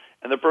customer.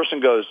 And the person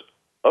goes,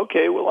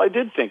 okay, well, I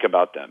did think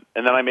about them,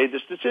 and then I made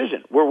this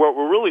decision. What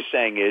we're really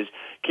saying is,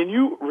 can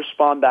you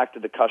respond back to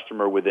the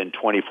customer within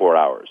 24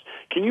 hours?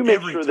 Can you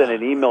make sure that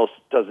an email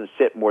doesn't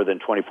sit more than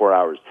 24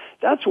 hours?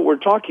 That's what we're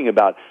talking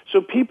about.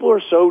 So people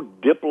are so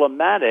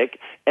diplomatic,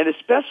 and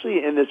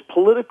especially in this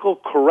political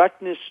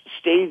correctness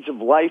stage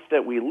of life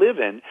that we live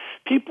in,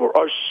 people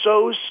are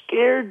so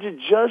scared to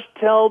just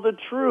tell the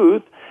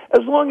truth.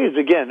 As long as,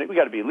 again, we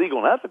got to be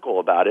legal and ethical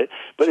about it,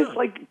 but It's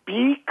like,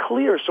 be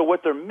clear. So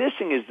what they're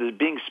missing is this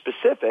being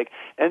specific,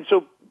 and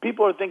so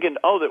people are thinking,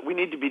 that we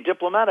need to be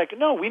diplomatic.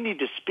 No, we need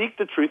to speak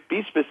the truth,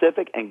 be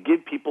specific, and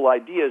give people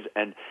ideas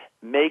and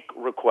make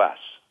requests.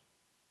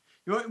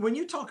 When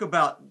you talk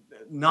about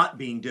not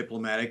being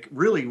diplomatic,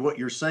 really what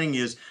you're saying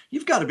is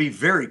you've got to be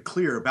very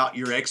clear about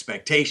your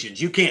expectations.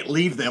 You can't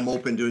leave them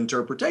open to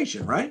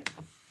interpretation, right?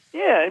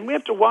 Yeah, and we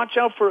have to watch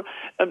out for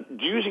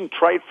using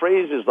trite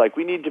phrases like,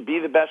 we need to be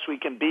the best we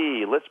can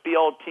be. Let's be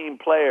all team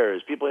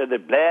players. People have the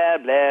blah,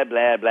 blah,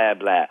 blah, blah,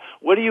 blah.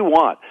 What do you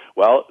want?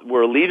 Well,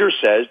 where a leader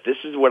says, this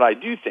is what I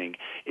do think,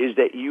 is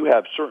that you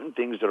have certain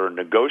things that are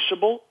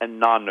negotiable and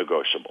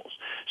non-negotiables.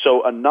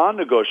 So a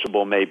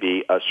non-negotiable may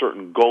be a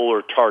certain goal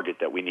or target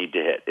that we need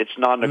to hit. It's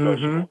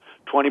non-negotiable.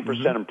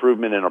 20%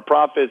 improvement in our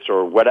profits,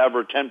 or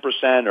whatever,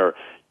 10% or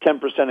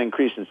 10%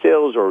 increase in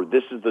sales, or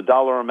this is the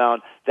dollar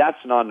amount, that's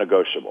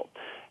non-negotiable.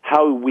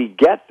 How we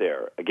get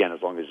there, again,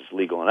 as long as it's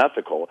legal and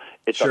ethical,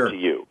 it's up to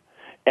you.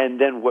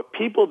 And then what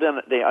people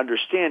they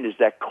understand is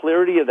that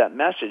clarity of that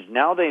message.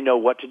 Now they know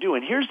what to do.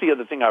 And here's the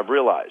other thing I've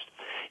realized,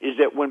 is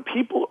that when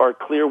people are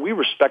clear, we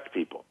respect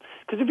people.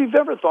 Because if you've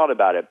ever thought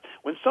about it,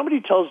 when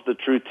somebody tells the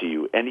truth to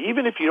you, and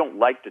even if you don't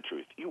like the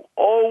truth, you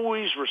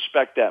always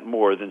respect that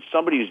more than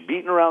somebody who's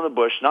beating around the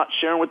bush, not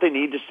sharing what they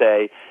need to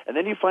say, and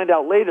then you find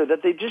out later that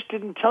they just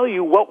didn't tell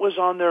you what was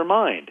on their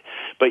mind.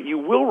 But you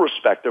will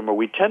respect them, or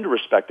we tend to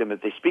respect them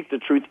if they speak the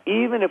truth,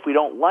 even if we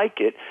don't like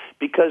it,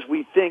 because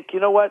we think, you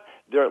know what,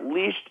 they're at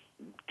least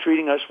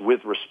treating us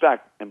with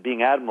respect and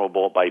being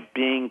admirable by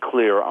being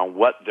clear on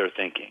what they're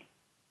thinking.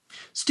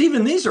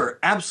 Stephen, these are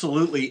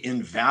absolutely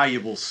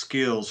invaluable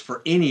skills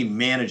for any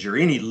manager,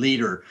 any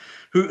leader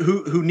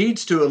who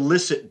needs to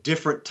elicit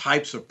different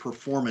types of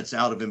performance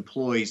out of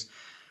employees.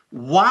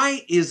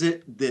 Why is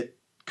it that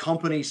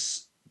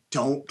companies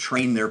don't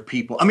train their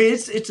people. I mean,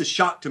 it's a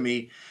shock to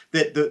me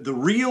that the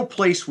real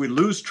place we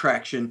lose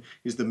traction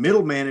is the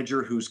middle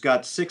manager who's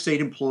got 6-8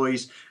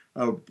 employees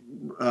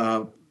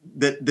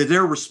that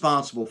they're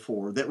responsible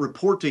for, that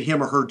report to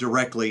him or her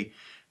directly,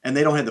 and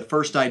they don't have the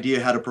first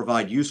idea how to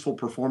provide useful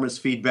performance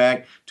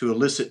feedback to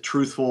elicit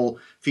truthful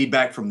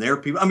feedback from their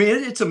people. I mean,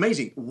 it's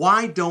amazing.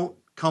 Why don't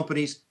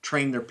companies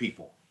train their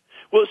people?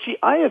 Well, see,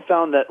 I have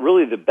found that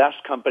really the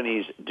best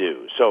companies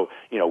do. So,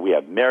 we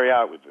have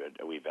Marriott,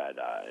 we've had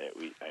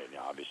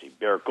obviously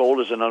Barrick Gold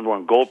is the number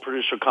one gold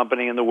producer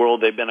company in the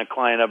world. They've been a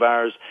client of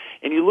ours.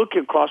 And you look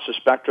across the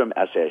spectrum,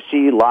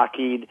 SAIC,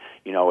 Lockheed,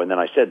 and then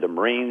I said the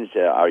Marines,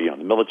 the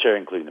military,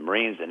 including the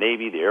Marines, the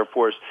Navy, the Air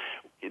Force.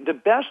 The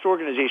best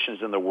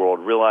organizations in the world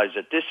realize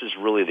that this is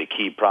really the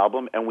key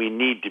problem, and we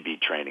need to be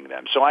training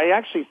them. So I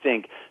actually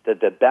think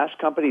that the best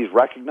companies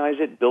recognize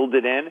it, build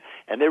it in,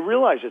 and they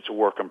realize it's a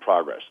work in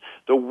progress.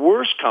 The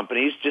worst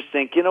companies just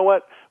think, you know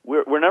what,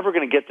 we're never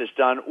going to get this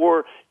done,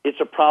 or it's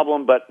a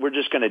problem, but we're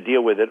just going to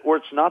deal with it, or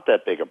it's not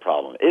that big a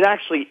problem. It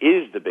actually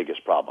is the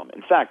biggest problem.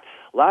 In fact,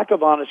 lack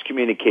of honest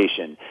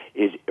communication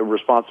is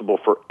responsible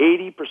for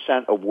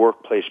 80% of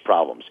workplace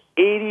problems.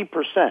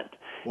 80%.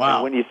 Wow.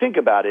 And when you think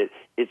about it,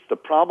 it's the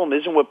problem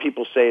isn't what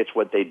people say, it's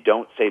what they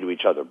don't say to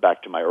each other,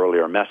 back to my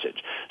earlier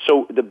message.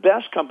 So the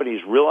best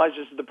companies realize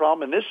this is the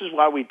problem, and this is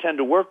why we tend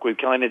to work with,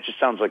 Kelly, and it just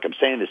sounds like I'm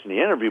saying this in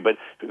the interview, but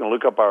if you can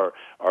look up our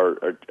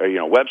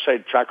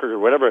website, tracker, or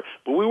whatever,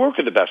 but we work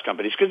with the best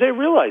companies because they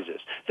realize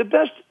this. The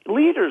best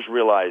leaders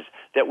realize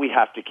that we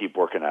have to keep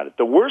working at it.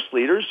 The worst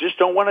leaders just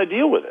don't want to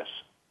deal with this.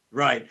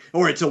 Right.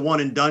 Or it's a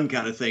one and done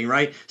kind of thing,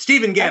 right?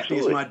 Stephen Gaffney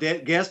is my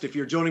guest. If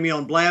you're joining me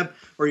on Blab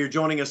or you're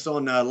joining us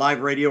on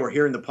live radio or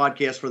hearing the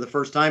podcast for the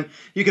first time,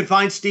 you can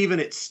find Stephen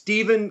at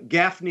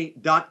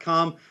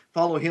StephenGaffney.com.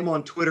 Follow him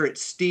on Twitter at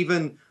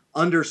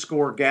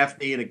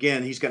Stephen_Gaffney. And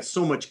again, he's got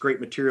so much great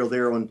material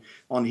there on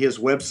his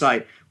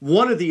website.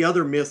 One of the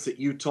other myths that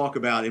you talk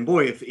about, and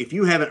boy, if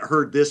you haven't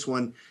heard this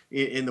one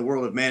in the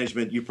world of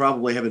management, you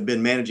probably haven't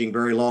been managing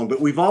very long. But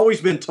we've always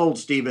been told,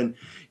 Stephen,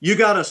 you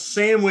got to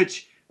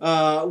sandwich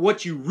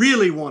what you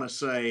really want to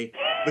say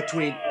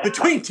between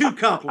two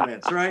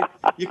compliments, right?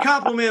 You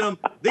compliment them,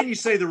 then you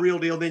say the real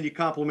deal, then you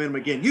compliment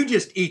them again. You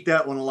just eat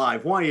that one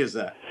alive. Why is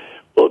that?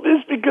 Well,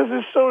 this because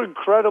it's so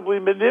incredibly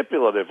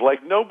manipulative.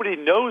 Like, nobody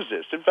knows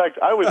this. In fact,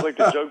 I always like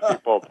to joke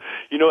people,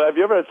 have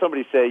you ever had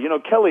somebody say,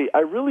 Kelly,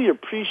 I really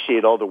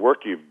appreciate all the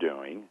work you're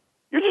doing.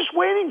 You're just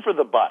waiting for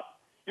the but.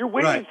 You're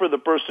waiting for the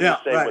person to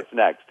say what's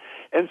next.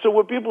 And so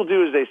what people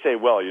do is they say,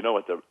 well, you know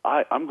what,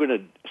 I'm going to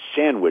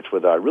sandwich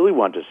what I really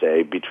want to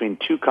say between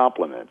two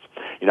compliments.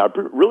 I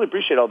really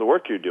appreciate all the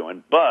work you're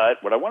doing,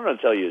 but what I wanted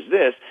to tell you is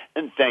this,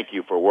 and thank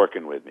you for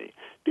working with me.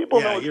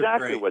 People know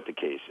exactly what the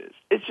case is.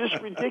 It's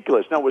just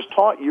ridiculous. Now, it was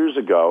taught years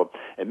ago,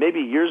 and maybe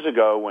years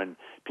ago when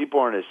people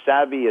aren't as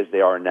savvy as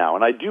they are now.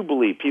 And I do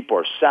believe people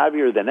are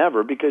savvier than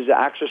ever because of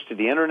access to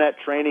the Internet,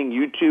 training,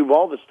 YouTube,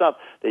 all the stuff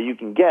that you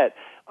can get.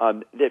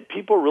 That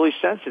people are really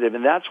sensitive,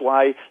 and that's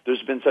why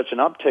there's been such an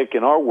uptick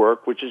in our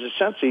work, which is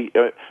essentially,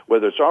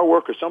 whether it's our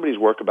work or somebody's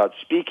work, about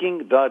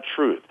speaking the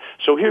truth.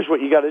 So here's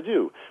what you got to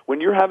do. When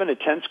you're having a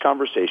tense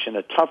conversation,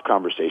 a tough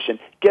conversation,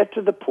 get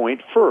to the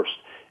point first.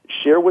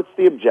 Share what's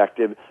the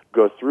objective,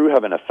 go through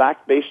having a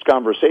fact-based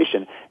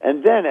conversation,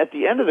 and then at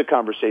the end of the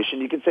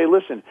conversation, you can say,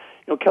 listen,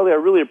 Kelly, I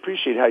really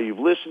appreciate how you've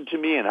listened to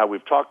me and how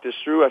we've talked this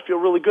through. I feel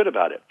really good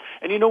about it.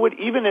 And you know what?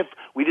 Even if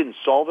we didn't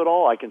solve it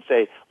all, I can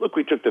say, look,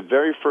 we took the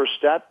very first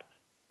step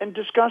and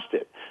discussed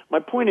it. My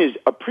point is,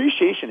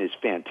 appreciation is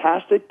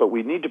fantastic, but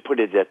we need to put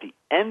it at the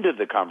end of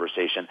the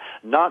conversation,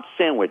 not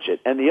sandwich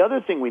it. And the other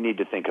thing we need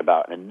to think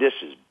about, and this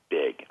is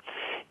big,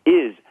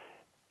 is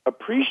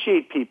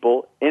appreciate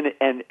people and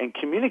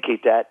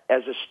communicate that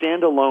as a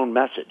standalone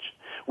message.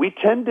 We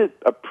tend to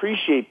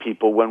appreciate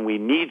people when we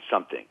need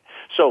something.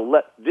 So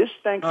let this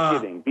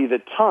Thanksgiving be the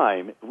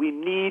time we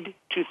need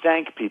to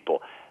thank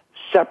people.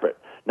 Separate.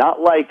 Not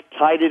like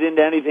tied it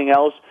into anything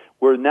else,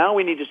 where now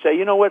we need to say,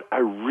 you know what, I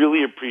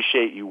really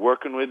appreciate you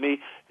working with me.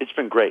 It's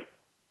been great.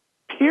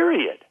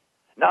 Period.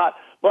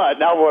 But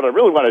now what I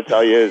really want to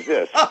tell you is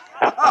this.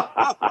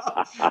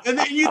 And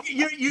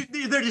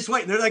then they're just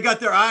waiting. They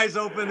got their eyes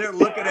open. They're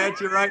looking at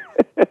you, right?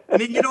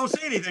 And then you don't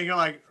say anything. You're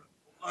like,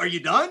 are you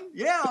done?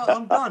 Yeah,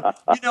 I'm done.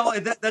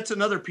 That's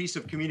another piece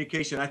of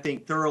communication I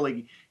think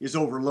thoroughly is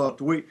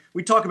overlooked.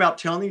 We talk about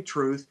telling the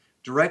truth,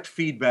 direct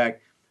feedback,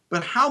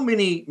 but how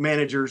many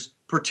managers,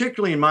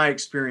 particularly in my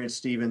experience,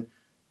 Stephen,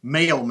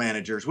 male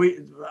managers,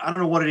 I don't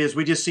know what it is.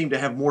 We just seem to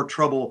have more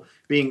trouble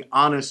being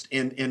honest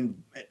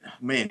and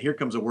man, here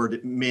comes a word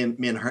that men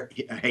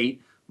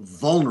hate,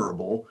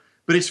 vulnerable.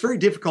 But it's very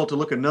difficult to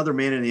look another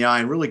man in the eye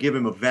and really give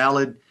him a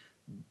valid,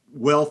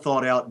 well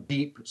thought out,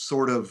 deep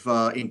sort of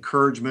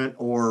encouragement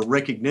or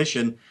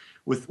recognition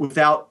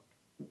without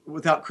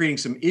creating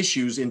some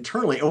issues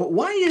internally.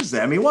 Why is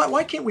that? I mean,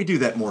 why can't we do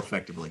that more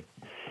effectively?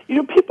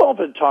 People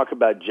often talk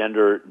about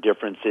gender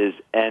differences,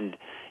 and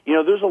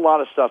there's a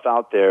lot of stuff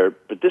out there,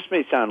 but this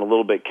may sound a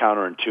little bit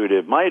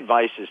counterintuitive. My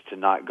advice is to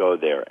not go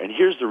there, and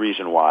here's the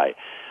reason why.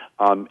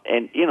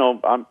 And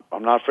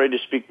I'm not afraid to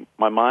speak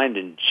my mind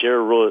and share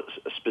a real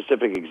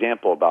specific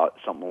example about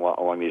something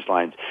along these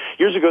lines.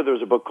 Years ago, there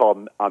was a book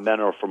called "Men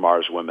Are from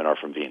Mars, Women Are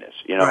from Venus."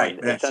 Right,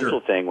 and the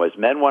essential thing was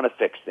men want to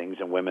fix things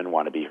and women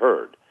want to be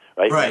heard.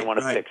 Right? Men want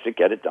to fix it,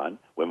 get it done.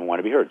 Women want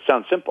to be heard.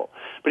 Sounds simple,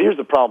 but here's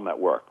the problem at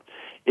work.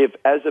 If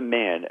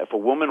a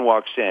woman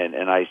walks in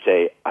and I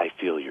say, "I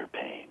feel your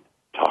pain,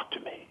 talk to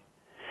me,"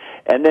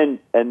 and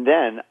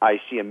then I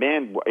see a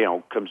man,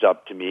 comes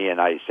up to me and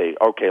I say,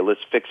 "Okay,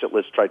 let's fix it.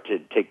 Let's try to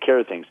take care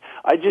of things."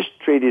 I just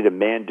treated a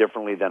man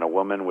differently than a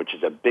woman, which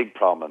is a big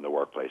problem in the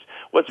workplace.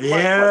 What's much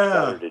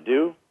better to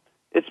do?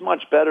 It's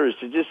much better is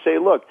to just say,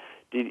 "Look,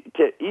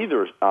 to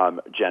either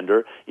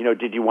gender,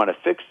 did you want to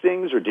fix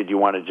things or did you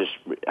want to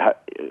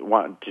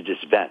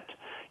just vent?"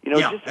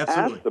 Just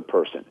absolutely. Ask the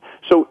person.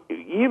 So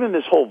even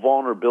this whole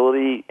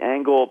vulnerability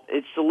angle,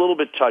 it's a little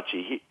bit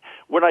touchy.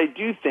 What I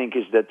do think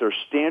is that there's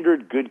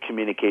standard good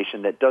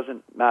communication that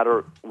doesn't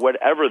matter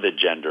whatever the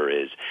gender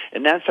is,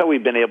 and that's how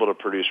we've been able to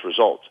produce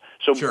results.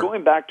 So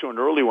going back to an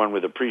early one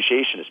with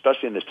appreciation,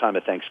 especially in this time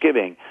of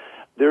Thanksgiving,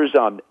 there's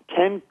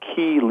 10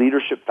 key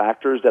leadership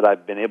factors that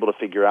I've been able to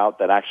figure out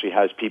that actually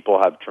has people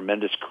have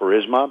tremendous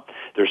charisma.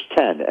 There's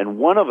 10, and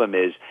one of them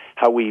is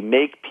how we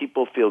make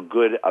people feel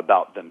good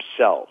about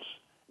themselves.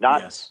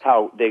 Not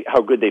how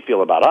good they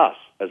feel about us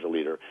as a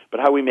leader, but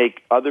how we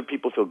make other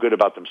people feel good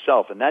about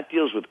themselves. And that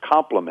deals with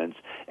compliments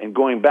and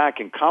going back,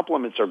 and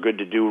compliments are good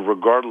to do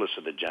regardless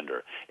of the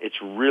gender.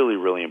 It's really,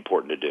 really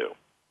important to do.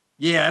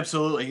 Yeah,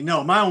 absolutely.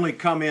 No, my only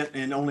comment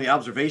and only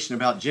observation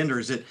about gender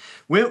is that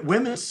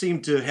women seem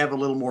to have a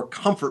little more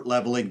comfort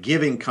level in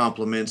giving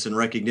compliments and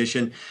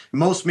recognition.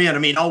 Most men,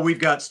 all we've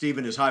got,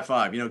 Stephen, is high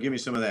five. Give me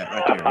some of that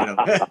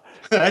right there.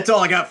 That's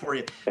all I got for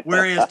you.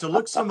 Whereas to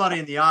look somebody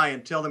in the eye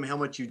and tell them how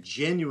much you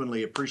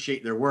genuinely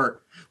appreciate their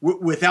work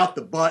without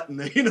the but and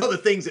the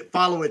things that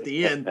follow at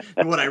the end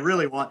and what I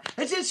really want,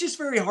 it's just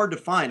very hard to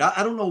find.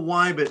 I don't know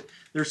why, but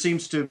there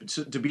seems to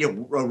be a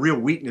real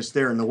weakness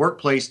there in the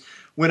workplace.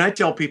 When I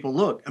tell people,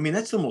 look,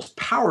 that's the most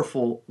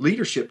powerful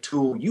leadership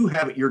tool you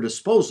have at your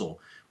disposal.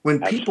 When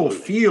people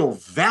feel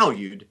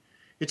valued,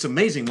 it's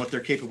amazing what they're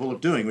capable of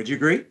doing. Would you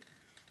agree?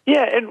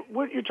 Yeah, and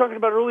what you're talking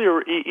about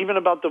earlier, even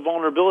about the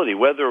vulnerability,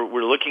 whether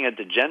we're looking at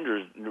the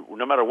genders,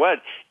 no matter what,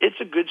 it's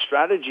a good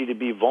strategy to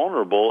be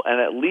vulnerable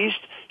and at least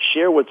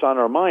share what's on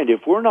our mind.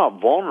 If we're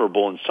not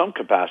vulnerable in some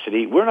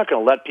capacity, we're not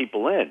going to let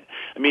people in.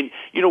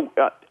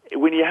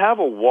 When you have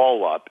a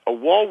wall up, a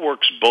wall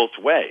works both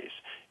ways.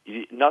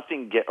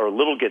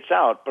 Little gets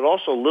out, but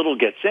also little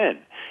gets in.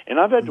 And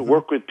I've had to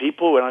work with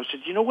people, and I've said,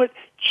 you know what?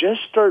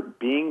 Just start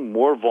being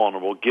more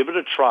vulnerable. Give it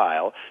a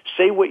trial.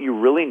 Say what you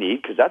really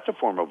need, because that's a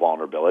form of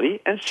vulnerability,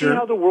 and see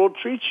how the world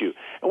treats you.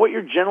 And what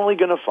you're generally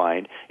going to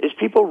find is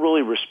people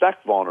really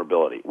respect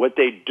vulnerability. What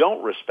they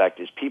don't respect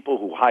is people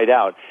who hide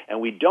out, and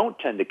we don't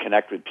tend to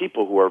connect with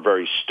people who are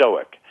very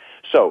stoic.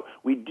 So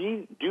we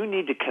do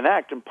need to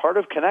connect, and part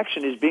of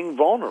connection is being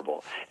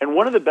vulnerable. And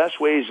one of the best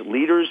ways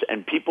leaders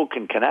and people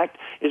can connect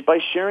is by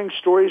sharing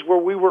stories where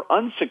we were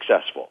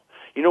unsuccessful.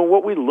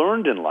 What we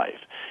learned in life.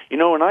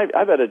 And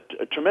I've had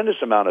a tremendous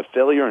amount of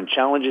failure and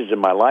challenges in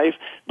my life,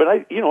 but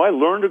I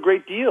learned a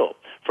great deal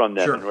from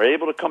them, and we're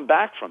able to come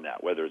back from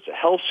that, whether it's a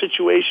health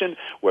situation,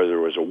 whether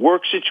it was a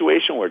work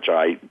situation, which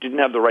I didn't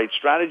have the right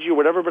strategy or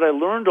whatever, but I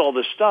learned all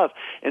this stuff.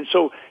 And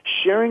so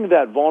sharing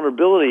that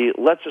vulnerability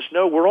lets us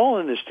know we're all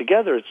in this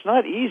together. It's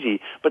not easy,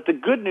 but the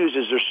good news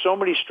is there's so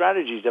many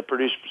strategies that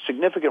produce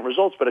significant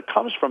results, but it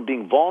comes from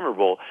being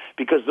vulnerable,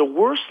 because the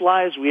worst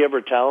lies we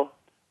ever tell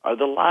are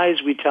the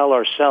lies we tell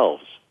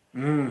ourselves.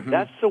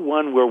 That's the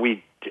one where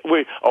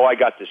I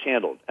got this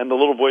handled. And the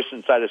little voice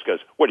inside us goes,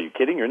 what, are you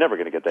kidding? You're never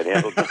going to get that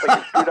handled, just like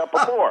you screwed up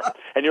before.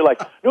 And you're like,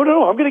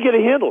 no, I'm going to get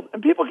it handled.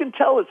 And people can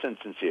tell it's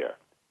insincere.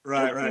 Be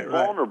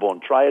vulnerable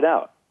and try it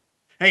out.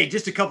 Hey,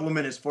 just a couple of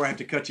minutes before I have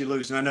to cut you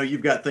loose, and I know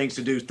you've got things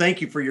to do. Thank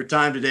you for your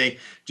time today,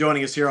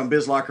 joining us here on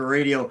BizLocker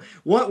Radio.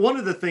 One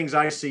of the things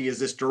I see is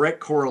this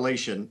direct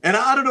correlation, and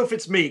I don't know if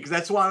it's me, because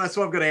that's what I'm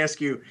going to ask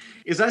you,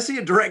 is I see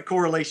a direct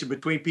correlation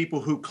between people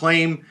who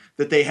claim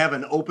that they have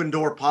an open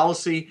door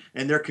policy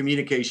and their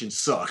communication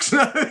sucks.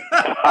 Is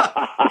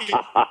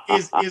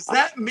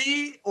that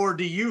me, or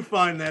do you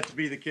find that to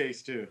be the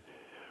case too?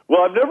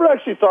 Well, I've never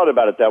actually thought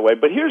about it that way,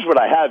 but here's what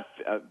I have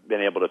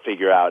been able to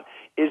figure out,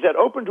 is that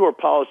open-door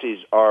policies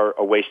are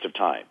a waste of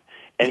time.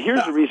 And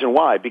here's the reason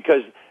why,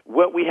 because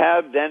what we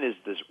have then is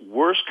this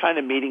worst kind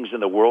of meetings in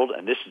the world,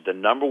 and this is the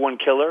number one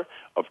killer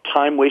of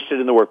time wasted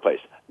in the workplace,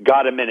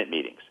 got-a-minute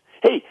meetings.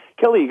 Hey,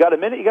 Kelly, you got a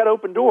minute? You got an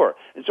open door.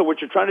 And so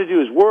what you're trying to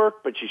do is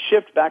work, but you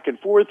shift back and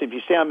forth. If you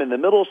say I'm in the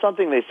middle of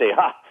something, they say,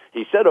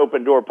 He said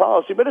open door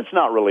policy, but it's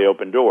not really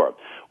open door.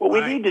 What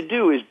Right. we need to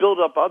do is build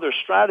up other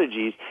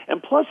strategies,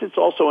 and plus it's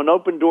also an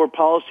open door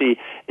policy.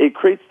 It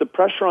creates the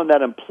pressure on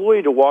that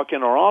employee to walk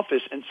in our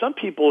office, and some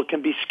people it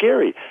can be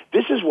scary.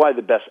 This is why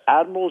the best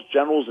admirals,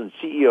 generals, and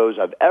CEOs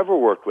I've ever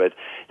worked with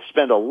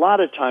spend a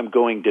lot of time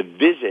going to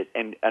visit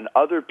and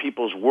other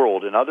people's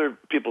world, and other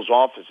people's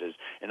offices,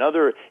 and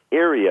other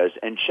areas,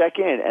 and check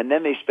in, and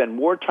then they spend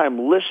more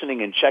time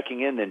listening and checking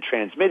in than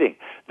transmitting.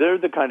 They're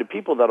the kind of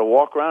people that'll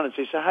walk around and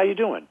say, "So how you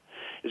doing?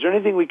 Is there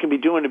anything we can be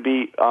doing to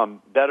be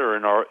better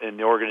in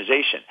the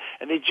organization?"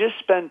 And they just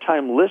spend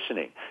time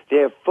listening. They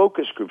have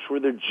focus groups where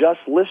they're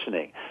just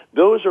listening.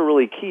 Those are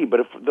really key.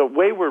 But if the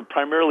way we're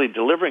primarily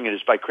delivering it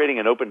is by creating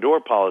an open door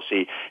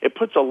policy, it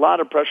puts a lot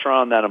of pressure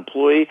on that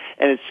employee,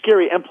 and it's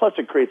scary. And plus,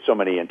 it creates so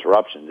many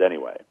interruptions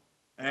anyway.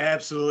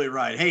 Absolutely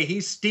right. Hey,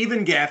 he's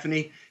Stephen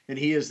Gaffney, and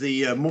he is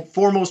the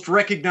foremost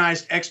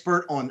recognized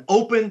expert on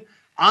open,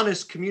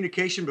 honest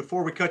communication.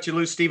 Before we cut you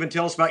loose, Stephen,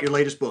 tell us about your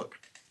latest book.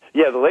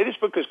 Yeah, the latest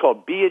book is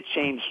called Be a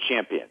Change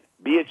Champion.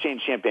 Be a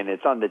Change Champion.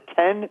 It's on the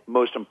 10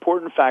 most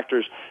important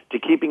factors to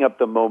keeping up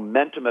the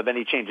momentum of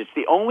any change. It's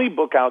the only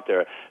book out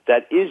there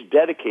that is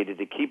dedicated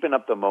to keeping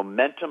up the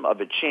momentum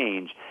of a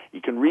change.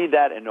 You can read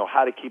that and know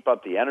how to keep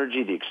up the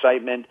energy, the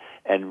excitement,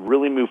 and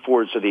really move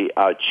forward so the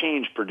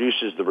change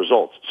produces the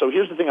results. So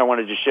here's the thing I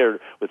wanted to share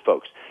with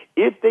folks.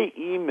 If they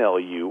email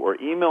you or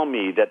email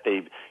me that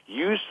they've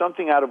used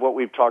something out of what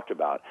we've talked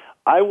about,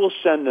 I will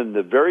send them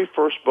the very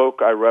first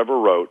book I ever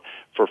wrote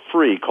for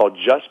free called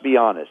Just Be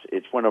Honest.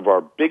 It's one of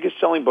our biggest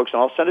selling books,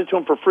 and I'll send it to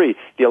them for free,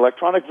 the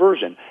electronic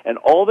version. And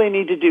all they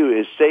need to do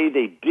is say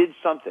they did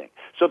something.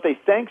 So if they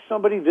thank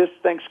somebody this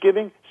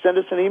Thanksgiving, send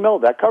us an email.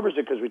 That covers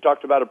it because we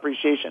talked about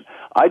appreciation.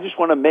 I just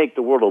want to make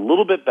the world a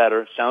little bit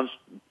better. Sounds,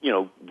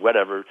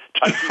 whatever,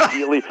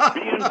 touchy-feely,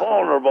 being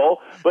vulnerable.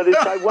 But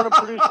I want to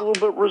produce a little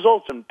bit of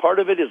results, and part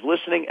of it is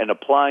listening and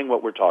applying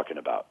what we're talking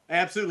about.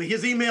 Absolutely.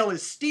 His email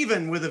is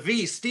Stephen with a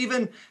V,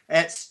 Stephen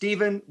at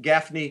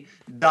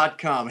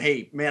StephenGaffney.com.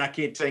 Hey, man, I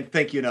can't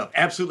thank you enough.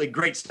 Absolutely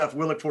great stuff.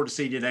 We'll look forward to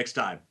seeing you next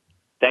time.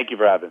 Thank you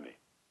for having me.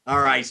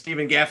 All right,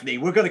 Stephen Gaffney.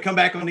 We're going to come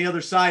back on the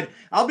other side.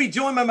 I'll be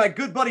joined by my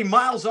good buddy,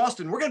 Miles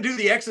Austin. We're going to do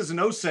the X's and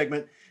O's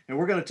segment, and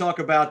we're going to talk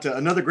about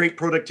another great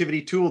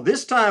productivity tool.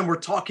 This time, we're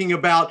talking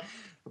about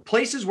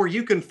places where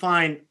you can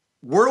find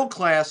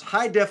world-class,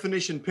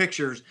 high-definition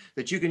pictures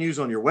that you can use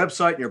on your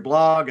website and your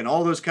blog and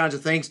all those kinds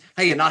of things.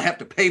 Hey, and not have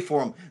to pay for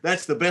them.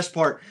 That's the best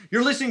part.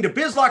 You're listening to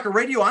BizLocker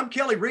Radio. I'm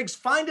Kelly Riggs.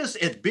 Find us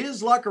at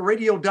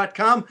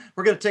bizlockerradio.com.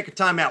 We're going to take a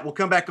time out. We'll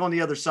come back on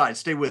the other side.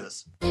 Stay with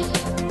us.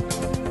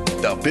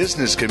 The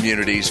business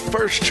community's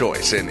first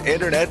choice in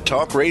Internet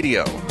Talk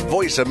Radio.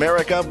 Voice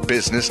America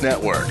Business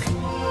Network.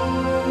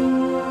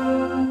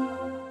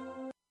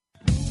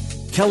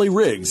 Kelly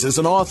Riggs is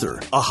an author,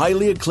 a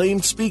highly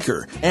acclaimed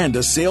speaker, and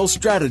a sales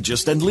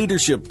strategist and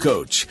leadership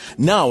coach.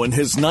 Now in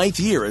his 9th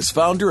year as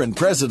founder and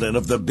president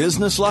of the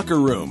Business Locker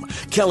Room,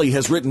 Kelly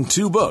has written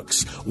 2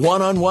 books,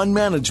 One-on-One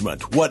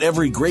Management, What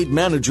Every Great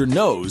Manager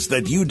Knows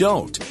That You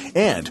Don't,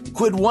 and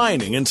Quit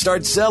Whining and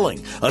Start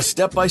Selling, a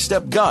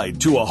step-by-step guide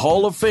to a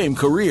Hall of Fame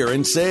career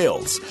in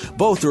sales.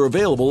 Both are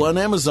available on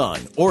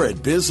Amazon or at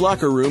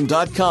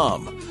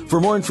bizlockerroom.com. For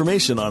more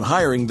information on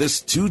hiring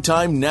this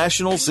 2-time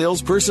National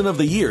Salesperson of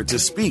the Year to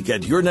speak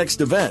at your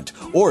next event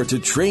or to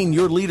train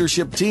your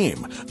leadership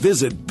team,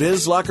 visit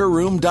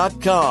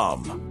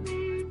bizlockerroom.com.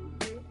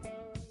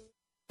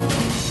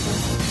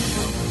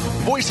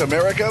 Voice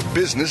America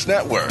Business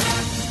Network.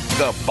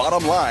 The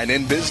bottom line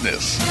in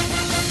business.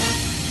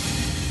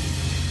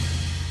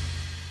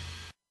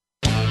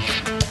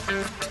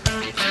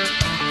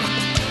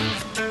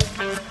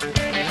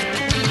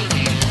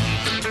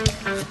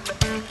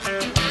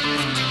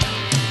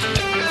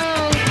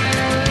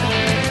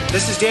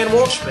 This is Dan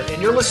Walshman,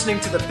 and you're listening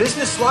to the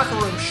Business Locker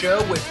Room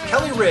Show with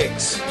Kelly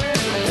Riggs.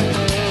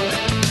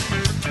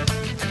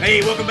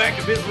 Hey, welcome back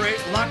to Biz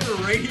Locker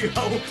Radio.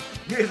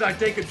 As I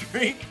take a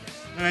drink,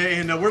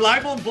 and we're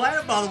live on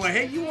Blab, by the way.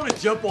 Hey, you want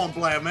to jump on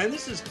Blab, man?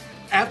 This is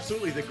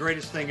absolutely the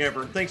greatest thing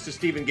ever. Thanks to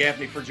Stephen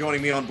Gaffney for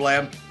joining me on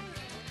Blab.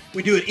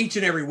 We do it each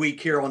and every week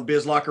here on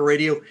Biz Locker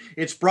Radio.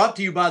 It's brought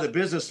to you by the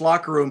Business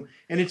Locker Room,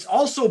 and it's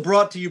also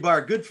brought to you by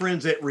our good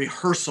friends at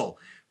Rehearsal.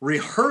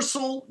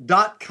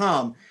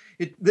 Rehearsal.com.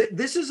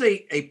 This is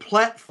a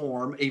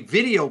platform, a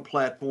video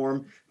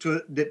platform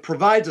that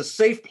provides a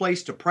safe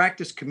place to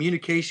practice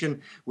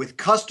communication with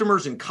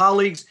customers and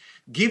colleagues,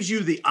 gives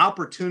you the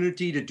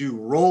opportunity to do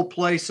role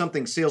play,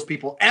 something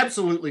salespeople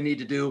absolutely need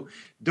to do,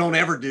 don't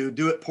ever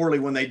do it poorly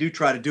when they do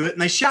try to do it,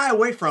 and they shy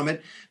away from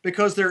it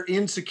because they're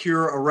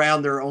insecure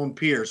around their own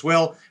peers.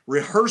 Well,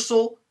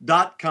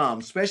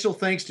 rehearsal.com. Special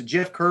thanks to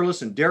Jeff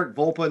Curlis and Derek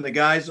Volpa and the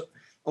guys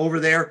over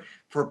there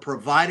for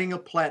providing a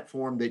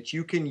platform that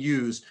you can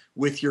use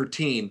with your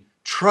team.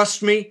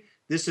 Trust me,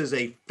 this is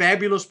a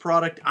fabulous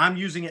product. I'm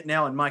using it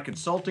now in my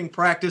consulting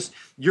practice.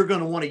 You're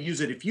going to want to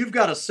use it. If you've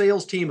got a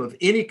sales team of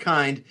any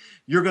kind,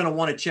 you're going to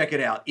want to check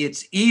it out.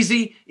 It's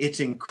easy. It's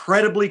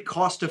incredibly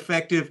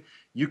cost-effective.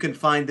 You can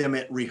find them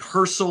at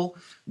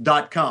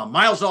rehearsal.com.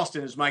 Miles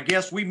Austin is my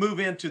guest. We move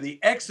into the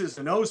X's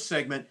and O's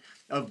segment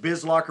of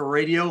BizLocker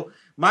Radio.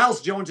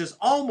 Miles joins us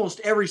almost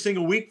every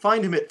single week.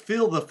 Find him at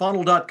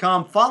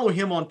fillthefunnel.com. Follow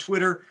him on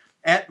Twitter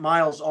at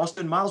Miles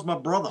Austin. Miles, my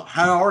brother,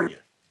 how are you?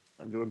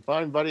 I'm doing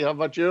fine, buddy. How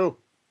about you?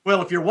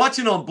 Well, if you're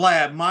watching on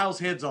Blab, Miles'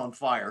 head's on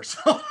fire.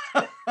 So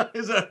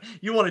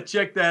you want to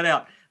check that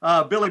out.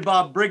 Billy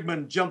Bob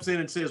Brigman jumps in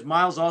and says,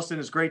 Miles Austin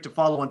is great to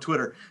follow on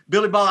Twitter.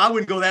 Billy Bob, I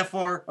wouldn't go that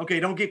far. Okay,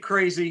 don't get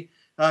crazy.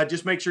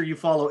 Just make sure you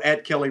follow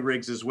at Kelly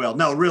Riggs as well.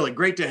 No, really,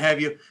 great to have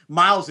you.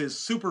 Miles is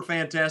super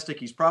fantastic.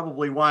 He's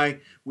probably why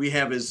we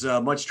have as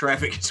much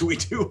traffic as we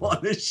do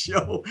on this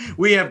show.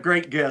 We have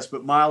great guests,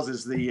 but Miles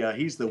is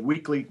he's the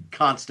weekly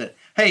constant.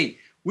 Hey,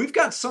 we've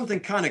got something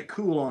kind of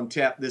cool on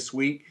tap this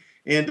week.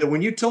 And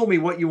when you told me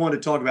what you wanted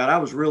to talk about, I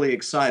was really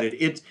excited.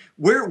 It's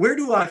where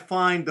do I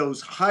find those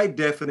high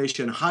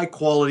definition, high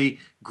quality,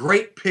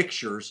 great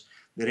pictures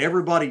that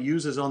everybody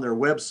uses on their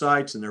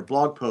websites and their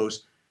blog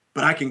posts,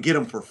 but I can get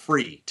them for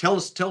free? Tell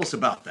us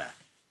about that.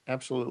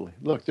 Absolutely.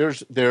 Look,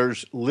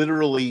 there's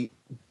literally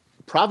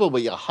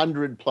probably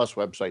 100+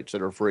 websites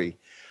that are free.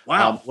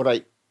 Wow.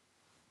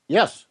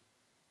 Yes.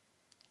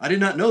 I did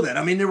not know that.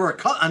 I mean,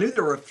 I knew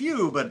there were a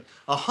few, but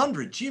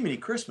 100, Jiminy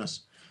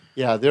Christmas.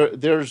 Yeah,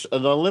 there's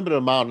an unlimited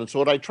amount. And so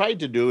what I tried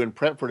to do in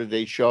prep for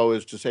today's show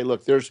is to say,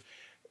 look, there's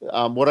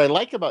what I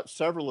like about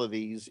several of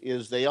these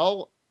is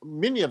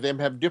many of them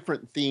have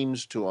different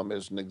themes to them,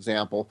 as an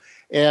example.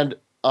 And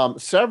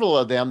several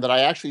of them that I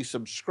actually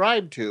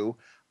subscribe to,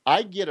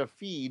 I get a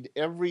feed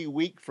every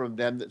week from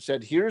them that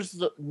said, here's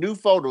the new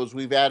photos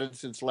we've added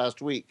since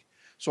last week.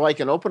 So I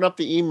can open up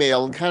the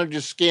email and kind of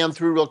just scan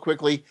through real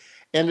quickly.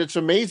 And it's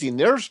amazing.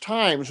 There's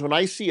times when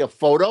I see a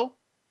photo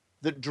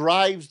that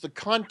drives the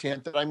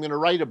content that I'm going to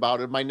write about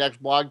in my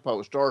next blog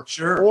post.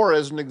 Or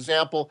as an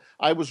example,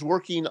 I was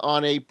working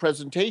on a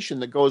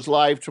presentation that goes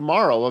live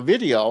tomorrow, a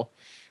video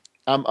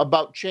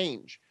about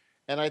change.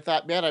 And I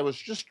thought, man, I was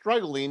just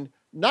struggling,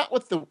 not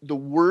with the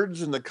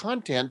words and the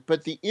content,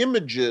 but the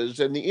images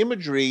and the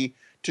imagery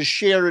to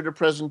share at a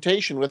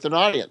presentation with an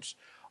audience.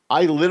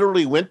 I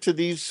literally went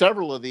to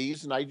several of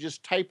these, and I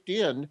just typed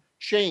in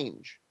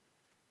change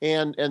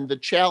and the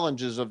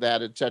challenges of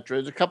that, et cetera.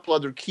 There's a couple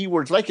other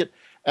keywords like it.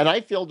 And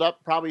I filled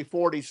up probably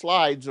 40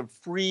 slides of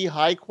free,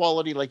 high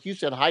quality, like you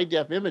said, high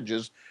def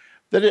images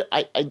that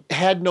I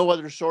had no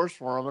other source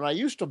for them. And I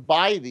used to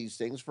buy these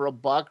things for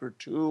 $1 or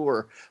 $2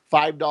 or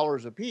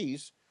 $5 a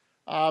piece.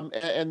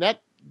 And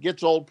that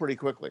gets old pretty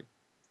quickly.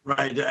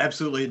 Right.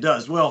 Absolutely. It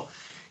does. Well,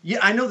 yeah,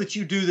 I know that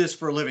you do this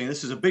for a living.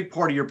 This is a big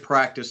part of your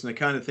practice and the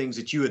kind of things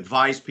that you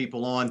advise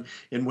people on.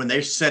 And when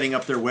they're setting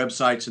up their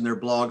websites and their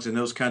blogs and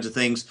those kinds of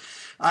things,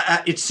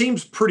 it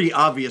seems pretty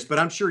obvious, but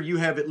I'm sure you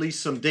have at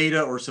least some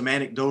data or some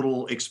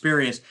anecdotal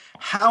experience.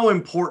 How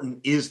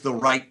important is the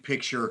right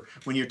picture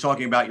when you're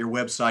talking about your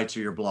websites or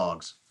your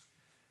blogs?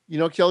 You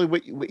know, Kelly,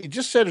 what you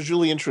just said is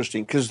really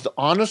interesting because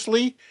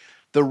honestly,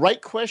 the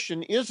right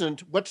question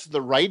isn't what's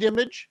the right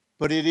image,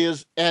 but it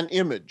is an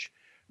image.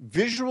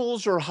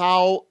 Visuals are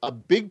how a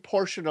big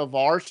portion of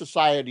our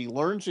society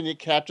learns and it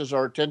catches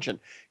our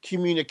attention.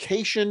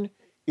 Communication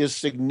is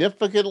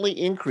significantly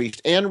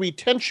increased and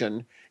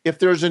retention if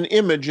there's an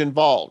image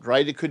involved,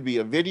 right? It could be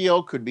a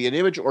video, could be an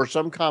image, or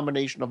some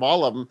combination of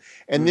all of them.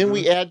 And then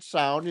we add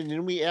sound, and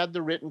then we add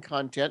the written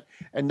content.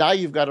 And now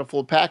you've got a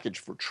full package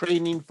for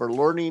training, for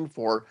learning,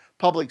 for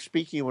public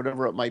speaking,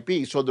 whatever it might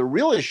be. So the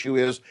real issue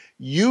is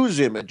use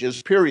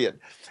images, period.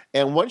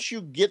 And once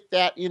you get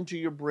that into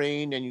your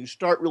brain and you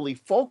start really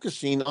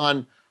focusing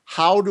on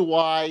how do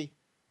I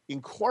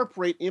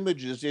incorporate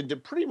images into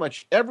pretty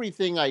much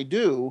everything I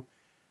do,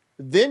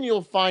 then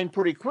you'll find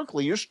pretty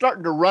quickly you're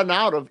starting to run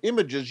out of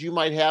images you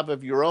might have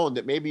of your own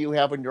that maybe you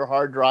have on your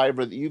hard drive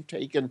or that you've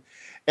taken.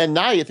 And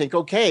now you think,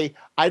 okay,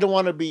 I don't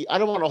want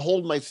to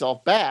hold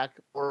myself back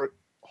or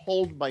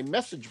hold my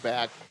message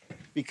back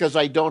because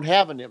I don't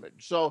have an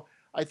image. So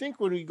I think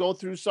when we go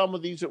through some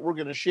of these that we're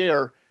going to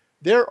share,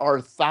 there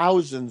are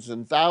thousands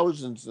and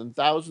thousands and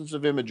thousands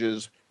of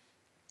images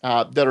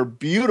that are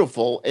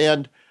beautiful.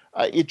 And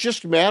it's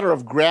just a matter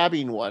of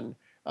grabbing one.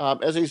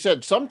 As I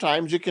said,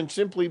 sometimes it can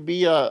simply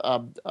be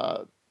a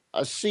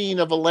scene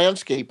of a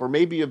landscape or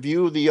maybe a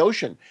view of the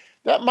ocean.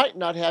 That might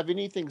not have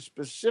anything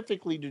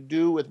specifically to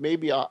do with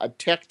maybe a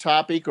tech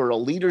topic or a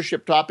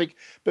leadership topic,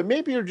 but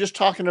maybe you're just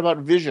talking about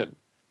vision.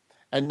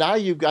 And now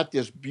you've got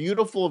this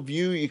beautiful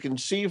view you can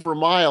see for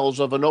miles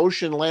of an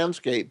ocean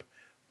landscape.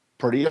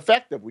 Pretty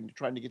effective when you're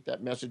trying to get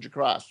that message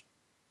across.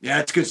 Yeah,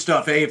 it's good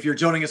stuff. Hey, if you're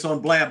joining us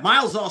on Blab,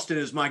 Miles Austin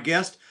is my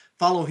guest.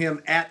 Follow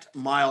him at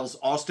Miles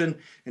Austin.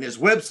 And his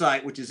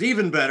website, which is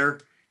even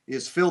better,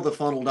 is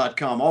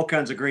fillthefunnel.com. All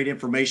kinds of great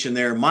information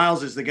there.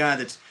 Miles is the guy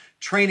that's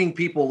training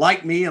people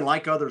like me and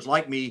like others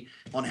like me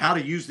on how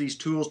to use these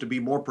tools to be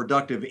more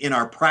productive in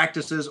our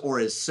practices or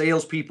as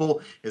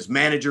salespeople, as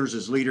managers,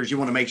 as leaders. You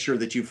want to make sure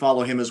that you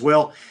follow him as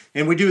well.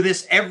 And we do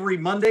this every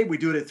Monday. We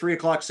do it at 3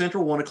 o'clock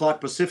Central, 1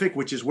 o'clock Pacific,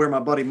 which is where my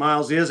buddy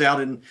Miles is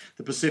out in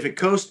the Pacific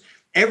Coast.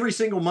 every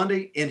single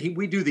Monday, and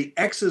we do the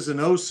X's and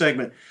O's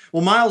segment.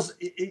 Well, Miles,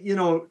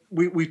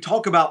 we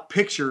talk about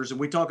pictures and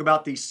we talk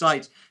about these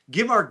sites.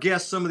 Give our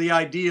guests some of the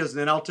ideas, and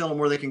then I'll tell them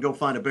where they can go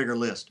find a bigger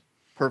list.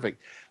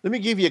 Perfect. Let me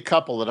give you a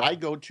couple that I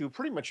go to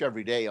pretty much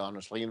every day,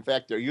 honestly. In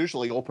fact, they're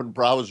usually open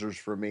browsers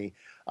for me.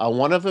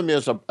 One of them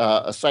is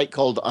a site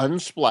called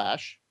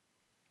Unsplash,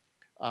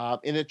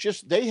 and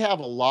they have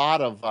a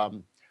lot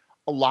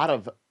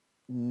of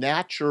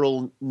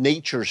natural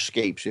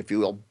naturescapes, if you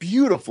will.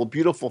 Beautiful,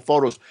 beautiful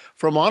photos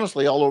from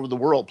honestly all over the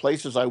world,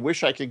 places I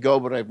wish I could go,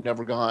 but I've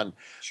never gone.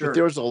 Sure. But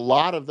there's a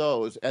lot of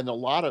those, and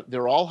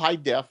they're all high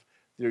def.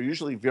 They're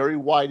usually very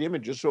wide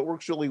images, so it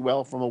works really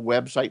well from a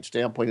website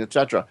standpoint,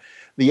 etc.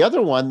 The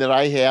other one that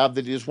I have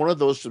that is one of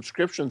those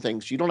subscription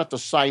things, you don't have to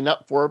sign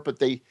up for it,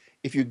 but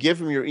if you give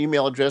them your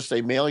email address,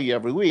 they mail you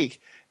every week,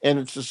 and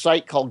it's a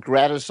site called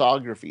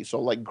Gratisography.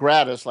 So like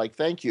gratis, like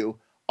thank you,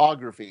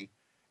 ography.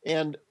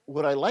 And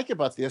what I like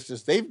about this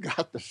is they've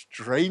got the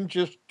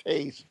strangest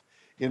taste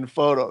in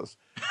photos.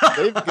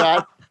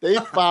 They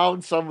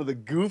found some of the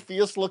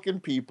goofiest looking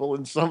people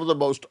in some of the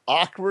most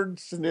awkward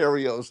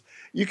scenarios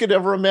you could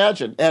ever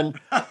imagine. And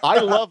I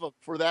love them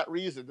for that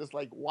reason. It's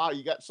like, wow,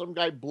 you got some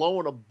guy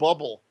blowing a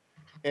bubble,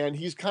 and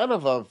he's kind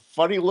of a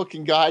funny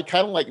looking guy,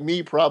 kind of like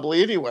me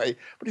probably anyway,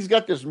 but he's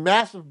got this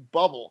massive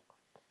bubble.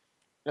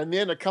 And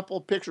then a couple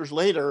of pictures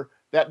later,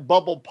 that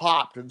bubble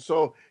popped. And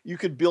so you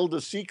could build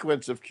a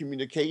sequence of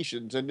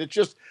communications, and it's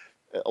just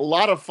a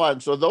lot of fun.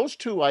 So those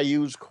two I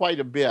use quite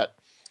a bit.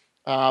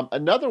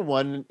 Another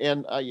one,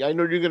 and I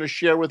know you're going to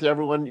share with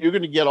everyone, you're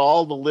going to get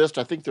all the list.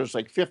 I think there's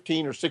like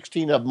 15 or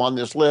 16 of them on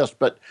this list,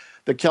 but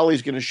that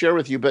Kelly's going to share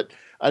with you. But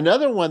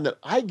another one that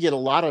I get a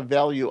lot of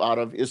value out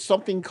of is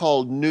something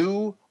called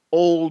New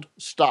Old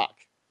Stock.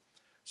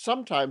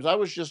 Sometimes I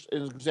was just,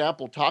 an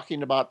example,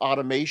 talking about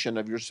automation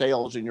of your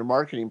sales and your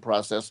marketing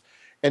process.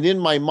 And in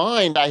my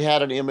mind, I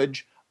had an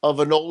image of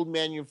an old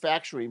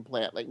manufacturing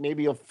plant, like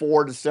maybe a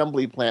Ford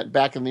assembly plant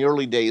back in the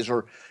early days,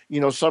 or,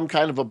 some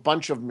kind of a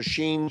bunch of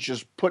machines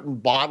just putting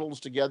bottles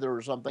together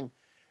or something.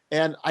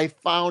 And I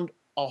found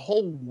a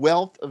whole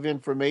wealth of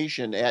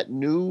information at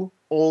New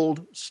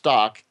Old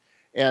Stock.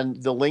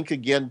 And the link,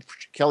 again,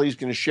 Kelly's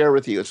going to share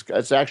with you.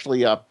 It's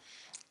actually an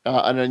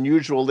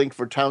unusual link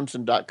for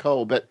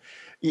Townsend.co, but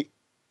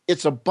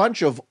it's a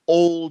bunch of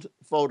old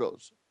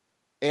photos.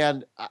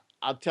 And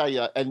I'll tell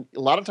you, and a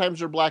lot of times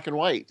they're black and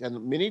white.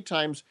 And many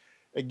times,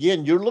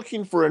 again, you're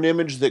looking for an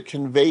image that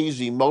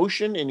conveys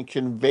emotion and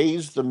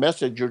conveys the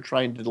message you're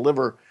trying to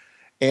deliver.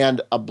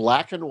 And a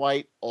black and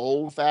white,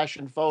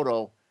 old-fashioned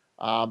photo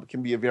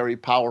can be a very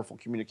powerful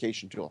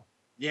communication tool.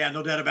 Yeah,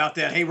 no doubt about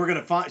that. Hey, we're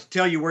going to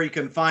tell you where you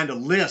can find a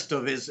list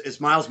of,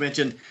 as Miles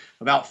mentioned,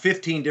 about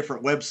 15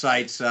 different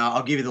websites.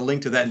 I'll give you the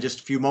link to that in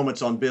just a few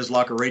moments on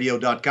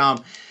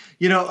bizlockerradio.com.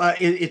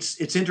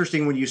 It's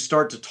interesting when you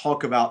start to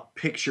talk about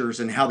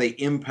pictures and how they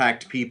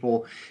impact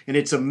people. And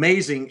it's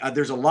amazing.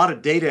 There's a lot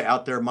of data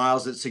out there,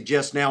 Miles, that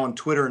suggests now on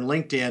Twitter and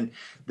LinkedIn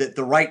that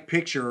the right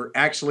picture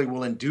actually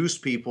will induce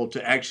people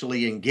to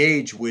actually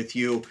engage with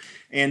you.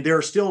 And there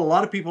are still a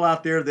lot of people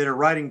out there that are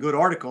writing good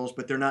articles,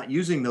 but they're not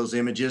using those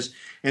images.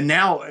 And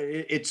now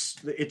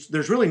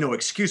there's really no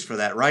excuse for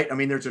that, right? I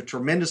mean, there's a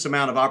tremendous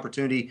amount of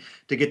opportunity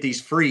to get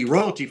these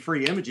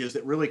royalty-free images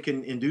that really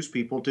can induce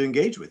people to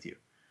engage with you.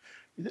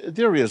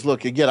 There is.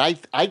 Look, again,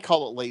 I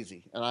call it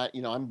lazy, and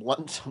I'm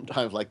blunt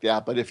sometimes like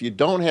that. But if you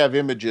don't have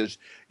images,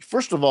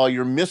 first of all,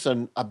 you're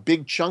missing a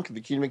big chunk of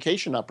the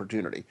communication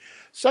opportunity.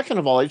 Second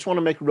of all, I just want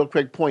to make a real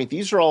quick point.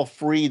 These are all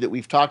free that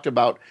we've talked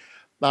about.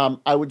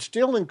 I would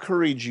still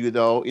encourage you,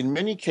 though. In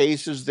many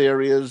cases, there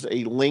is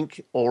a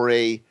link or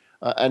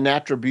an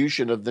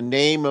attribution of the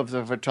name of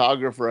the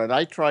photographer, and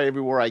I try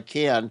everywhere I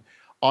can.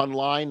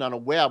 Online on a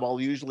web, I'll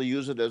usually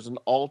use it as an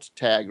alt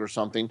tag or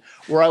something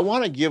where I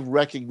want to give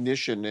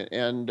recognition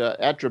and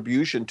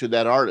attribution to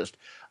that artist.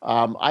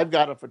 I've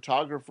got a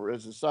photographer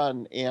as a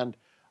son, and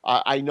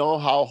I know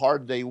how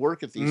hard they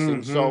work at these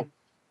things. So,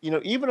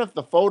 even if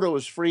the photo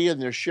is free and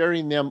they're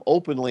sharing them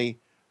openly,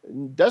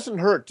 it doesn't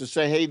hurt to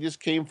say, hey, this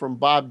came from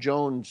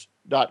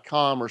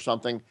bobjones.com or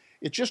something.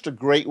 It's just a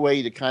great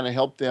way to kind of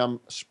help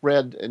them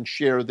spread and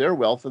share their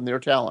wealth and their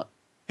talent.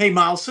 Hey,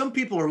 Miles, some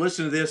people are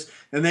listening to this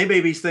and they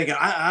may be thinking,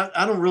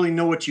 I don't really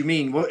know what you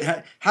mean.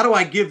 How do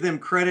I give them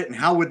credit, and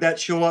how would that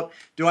show up?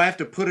 Do I have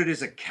to put it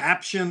as a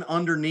caption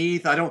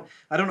underneath? I don't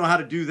know how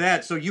to do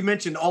that. So you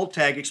mentioned alt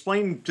tag.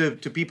 Explain to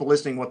people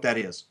listening what that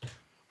is.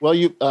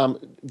 Well,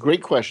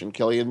 great question,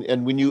 Kelly.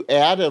 And when you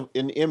add an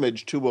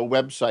image to a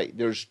website,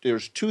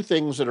 there's two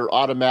things that are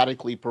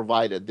automatically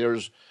provided.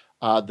 There's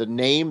the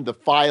name, the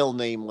file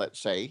name, let's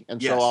say.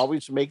 And so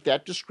always make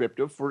that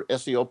descriptive for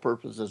SEO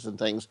purposes and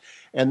things.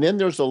 And then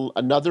there's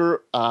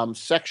another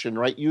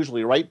section,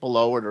 usually right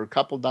below it or a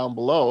couple down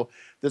below,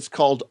 that's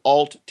called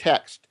alt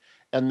text.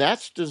 And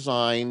that's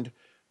designed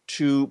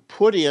to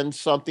put in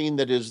something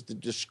that is the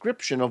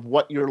description of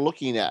what you're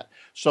looking at.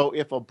 So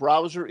if a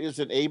browser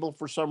isn't able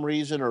for some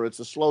reason, or it's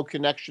a slow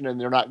connection and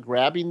they're not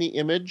grabbing the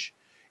image,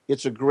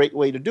 it's a great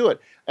way to do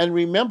it. And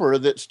remember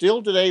that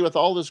still today, with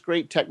all this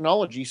great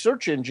technology,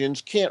 search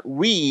engines can't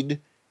read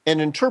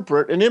and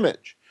interpret an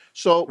image.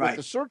 So with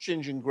the search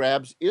engine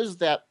grabs, is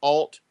that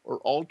alt or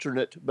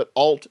alternate, but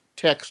alt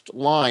text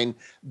line,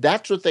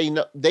 that's what they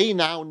know. They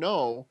now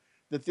know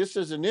that this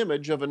is an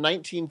image of a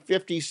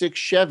 1956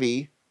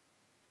 Chevy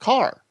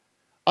car.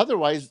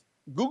 Otherwise,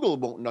 Google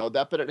won't know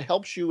that, but it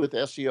helps you with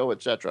SEO,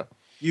 etc.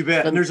 You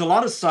bet. And there's a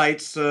lot of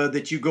sites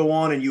that you go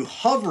on and you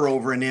hover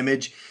over an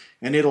image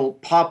and it'll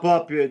pop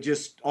up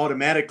just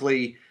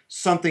automatically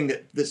something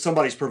that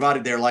somebody's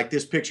provided there, like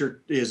this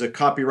picture is a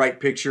copyright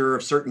picture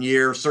of certain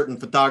year, certain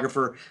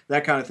photographer,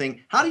 that kind of thing.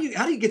 How do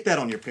you get that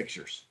on your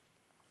pictures?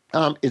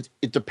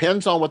 It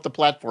depends on what the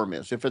platform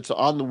is. If it's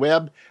on the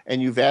web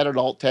and you've added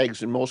alt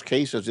tags, in most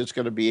cases, it's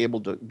going to be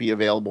able to be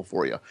available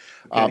for you.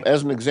 Okay.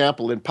 As an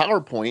example, in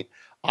PowerPoint,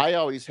 I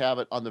always have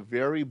it on the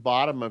very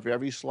bottom of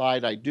every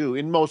slide I do.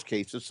 In most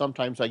cases,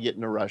 sometimes I get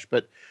in a rush,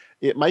 but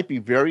it might be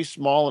very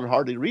small and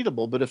hardly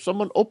readable. But if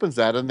someone opens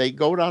that and they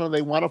go down and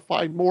they want to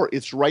find more,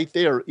 it's right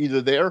there,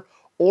 either there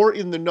or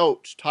in the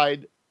notes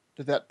tied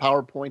to that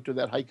PowerPoint or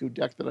that haiku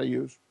deck that I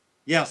use.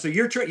 Yeah, so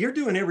you're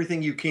doing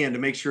everything you can to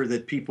make sure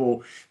that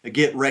people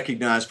get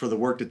recognized for the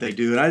work that they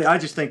do. And I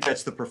just think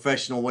that's the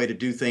professional way to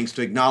do things,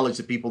 to acknowledge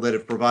the people that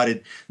have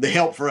provided the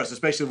help for us,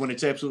 especially when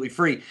it's absolutely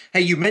free.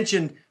 Hey, you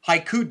mentioned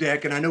Haiku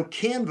Deck, and I know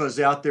Canva's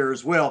out there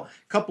as well. A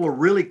couple of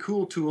really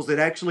cool tools that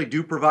actually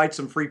do provide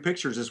some free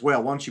pictures as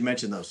well. Why don't you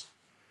mention those?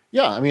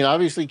 Yeah, I mean,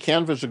 obviously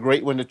Canva's a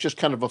great one. It's just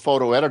kind of a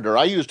photo editor.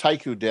 I used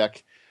Haiku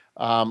Deck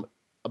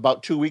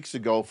about 2 weeks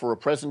ago for a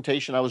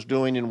presentation I was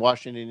doing in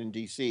Washington and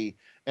D.C.,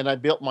 and I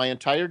built my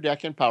entire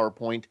deck in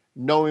PowerPoint,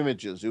 no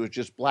images. It was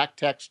just black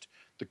text,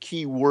 the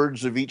key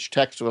words of each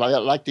text. So I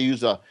like to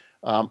use a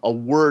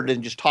word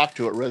and just talk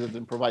to it rather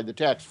than provide the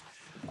text.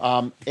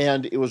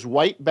 And it was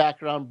white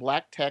background,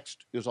 black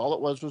text. It was all it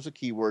was a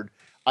keyword.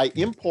 I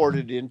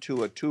imported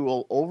into a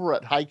tool over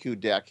at Haiku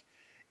Deck.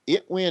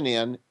 It went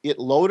in, it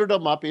loaded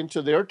them up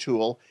into their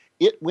tool.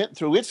 It went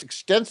through its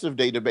extensive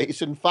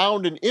database and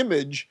found an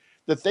image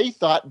that they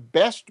thought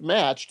best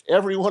matched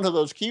every one of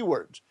those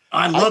keywords.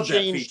 I love that feature.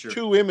 I changed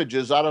 2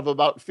 images out of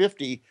about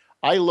 50.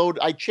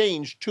 I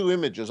changed 2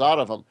 images out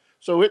of them.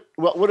 So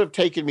what would have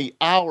taken me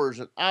hours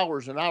and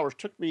hours and hours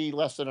took me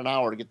less than an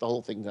hour to get the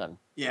whole thing done.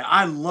 Yeah,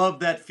 I love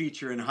that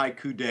feature in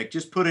Haiku Deck.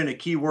 Just put in a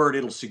keyword,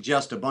 it'll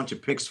suggest a bunch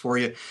of picks for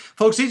you.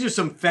 Folks, these are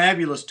some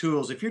fabulous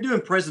tools. If you're doing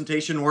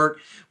presentation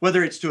work,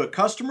 whether it's to a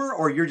customer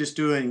or you're just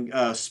doing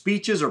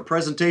speeches or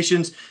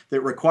presentations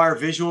that require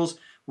visuals,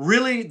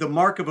 really, the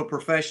mark of a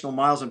professional,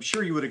 Miles, I'm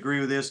sure you would agree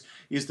with this,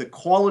 is the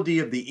quality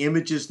of the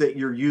images that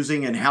you're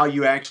using and how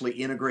you actually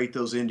integrate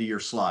those into your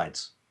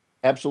slides.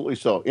 Absolutely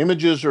so.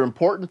 Images are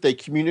important. They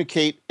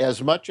communicate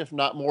as much, if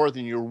not more,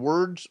 than your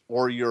words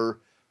or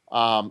your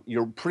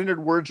printed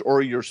words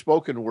or your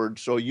spoken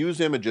words. So use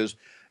images.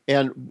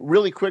 And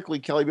really quickly,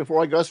 Kelly,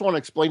 before I go, I just want to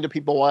explain to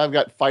people why I've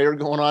got fire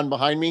going on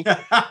behind me.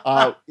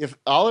 If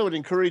all I would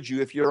encourage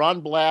you, if you're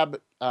on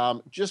Blab,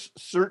 just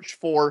search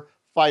for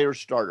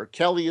Firestarter.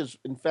 Kelly is,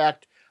 in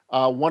fact,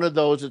 one of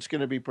those that's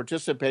going to be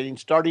participating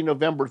starting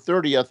November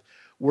 30th.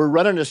 We're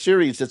running a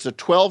series. It's a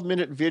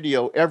 12-minute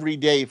video every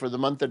day for the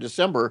month of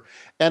December.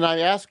 And I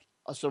ask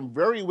some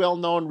very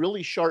well-known,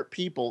 really sharp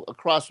people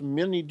across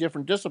many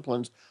different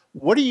disciplines,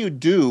 what do you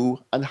do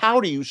and how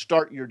do you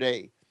start your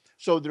day?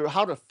 So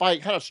how to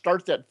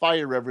start that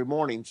fire every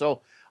morning.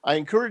 So I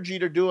encourage you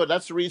to do it.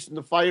 That's the reason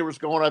the fire is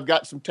going. I've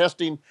got some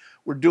testing.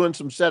 We're doing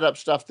some setup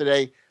stuff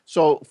today.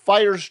 So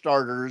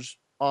Firestarters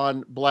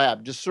on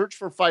Blab. Just search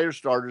for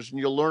Firestarters and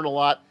you'll learn a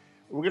lot.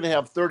 We're going to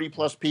have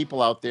 30-plus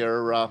people out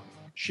there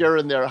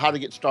sharing their how to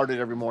get started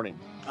every morning.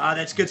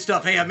 That's good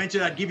stuff. Hey, I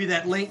mentioned I'd give you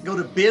that link. Go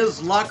to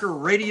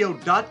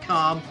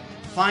bizlockerradio.com.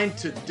 Find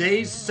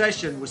today's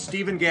session with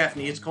Stephen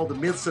Gaffney. It's called The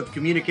Myths of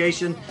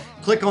Communication.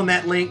 Click on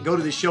that link, go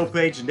to the show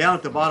page, and down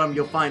at the bottom,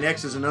 you'll find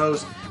X's and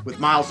O's with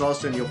Miles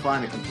Austin. You'll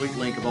find a complete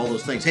link of all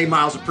those things. Hey,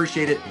 Miles,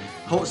 appreciate it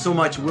so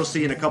much. We'll see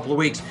you in a couple of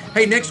weeks.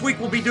 Hey, next week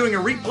we'll be doing a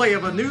replay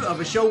of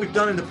a show we've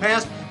done in the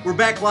past. We're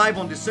back live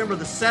on December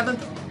the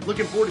 7th.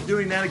 Looking forward to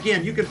doing that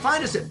again. You can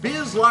find us at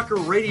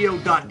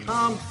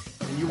bizlockerradio.com.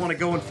 And you want to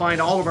go and find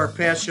all of our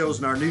past shows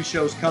and our new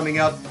shows coming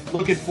up.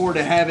 Looking forward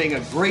to having a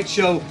great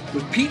show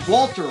with Pete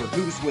Walter,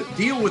 who's with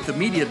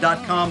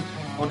dealwiththemedia.com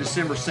on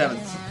December 7th.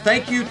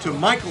 Thank you to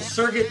Michael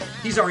Sergett.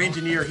 He's our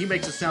engineer. He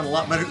makes us sound a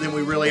lot better than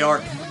we really are.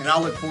 And I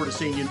look forward to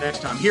seeing you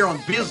next time here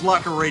on Biz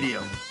Locker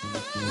Radio.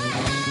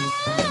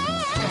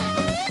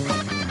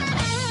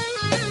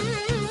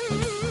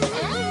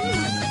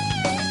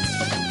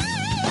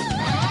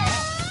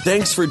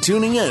 Thanks for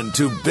tuning in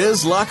to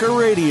Biz Locker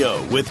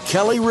Radio with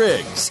Kelly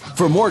Riggs.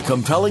 For more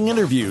compelling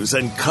interviews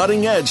and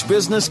cutting-edge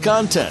business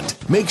content,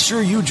 make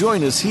sure you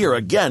join us here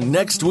again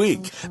next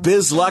week.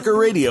 Biz Locker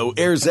Radio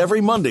airs every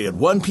Monday at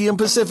 1 p.m.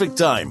 Pacific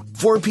Time,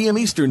 4 p.m.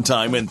 Eastern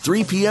Time, and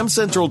 3 p.m.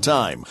 Central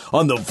Time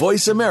on the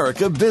Voice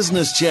America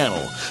Business Channel.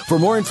 For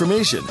more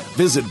information,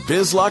 visit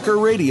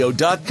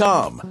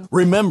bizlockerradio.com.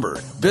 Remember,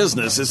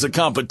 business is a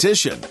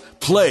competition.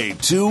 Play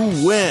to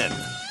win.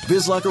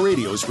 Biz Locker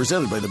Radio is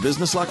presented by the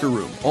Business Locker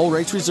Room. All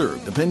rights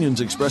reserved. Opinions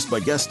expressed by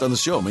guests on the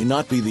show may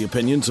not be the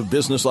opinions of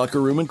Business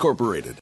Locker Room Incorporated.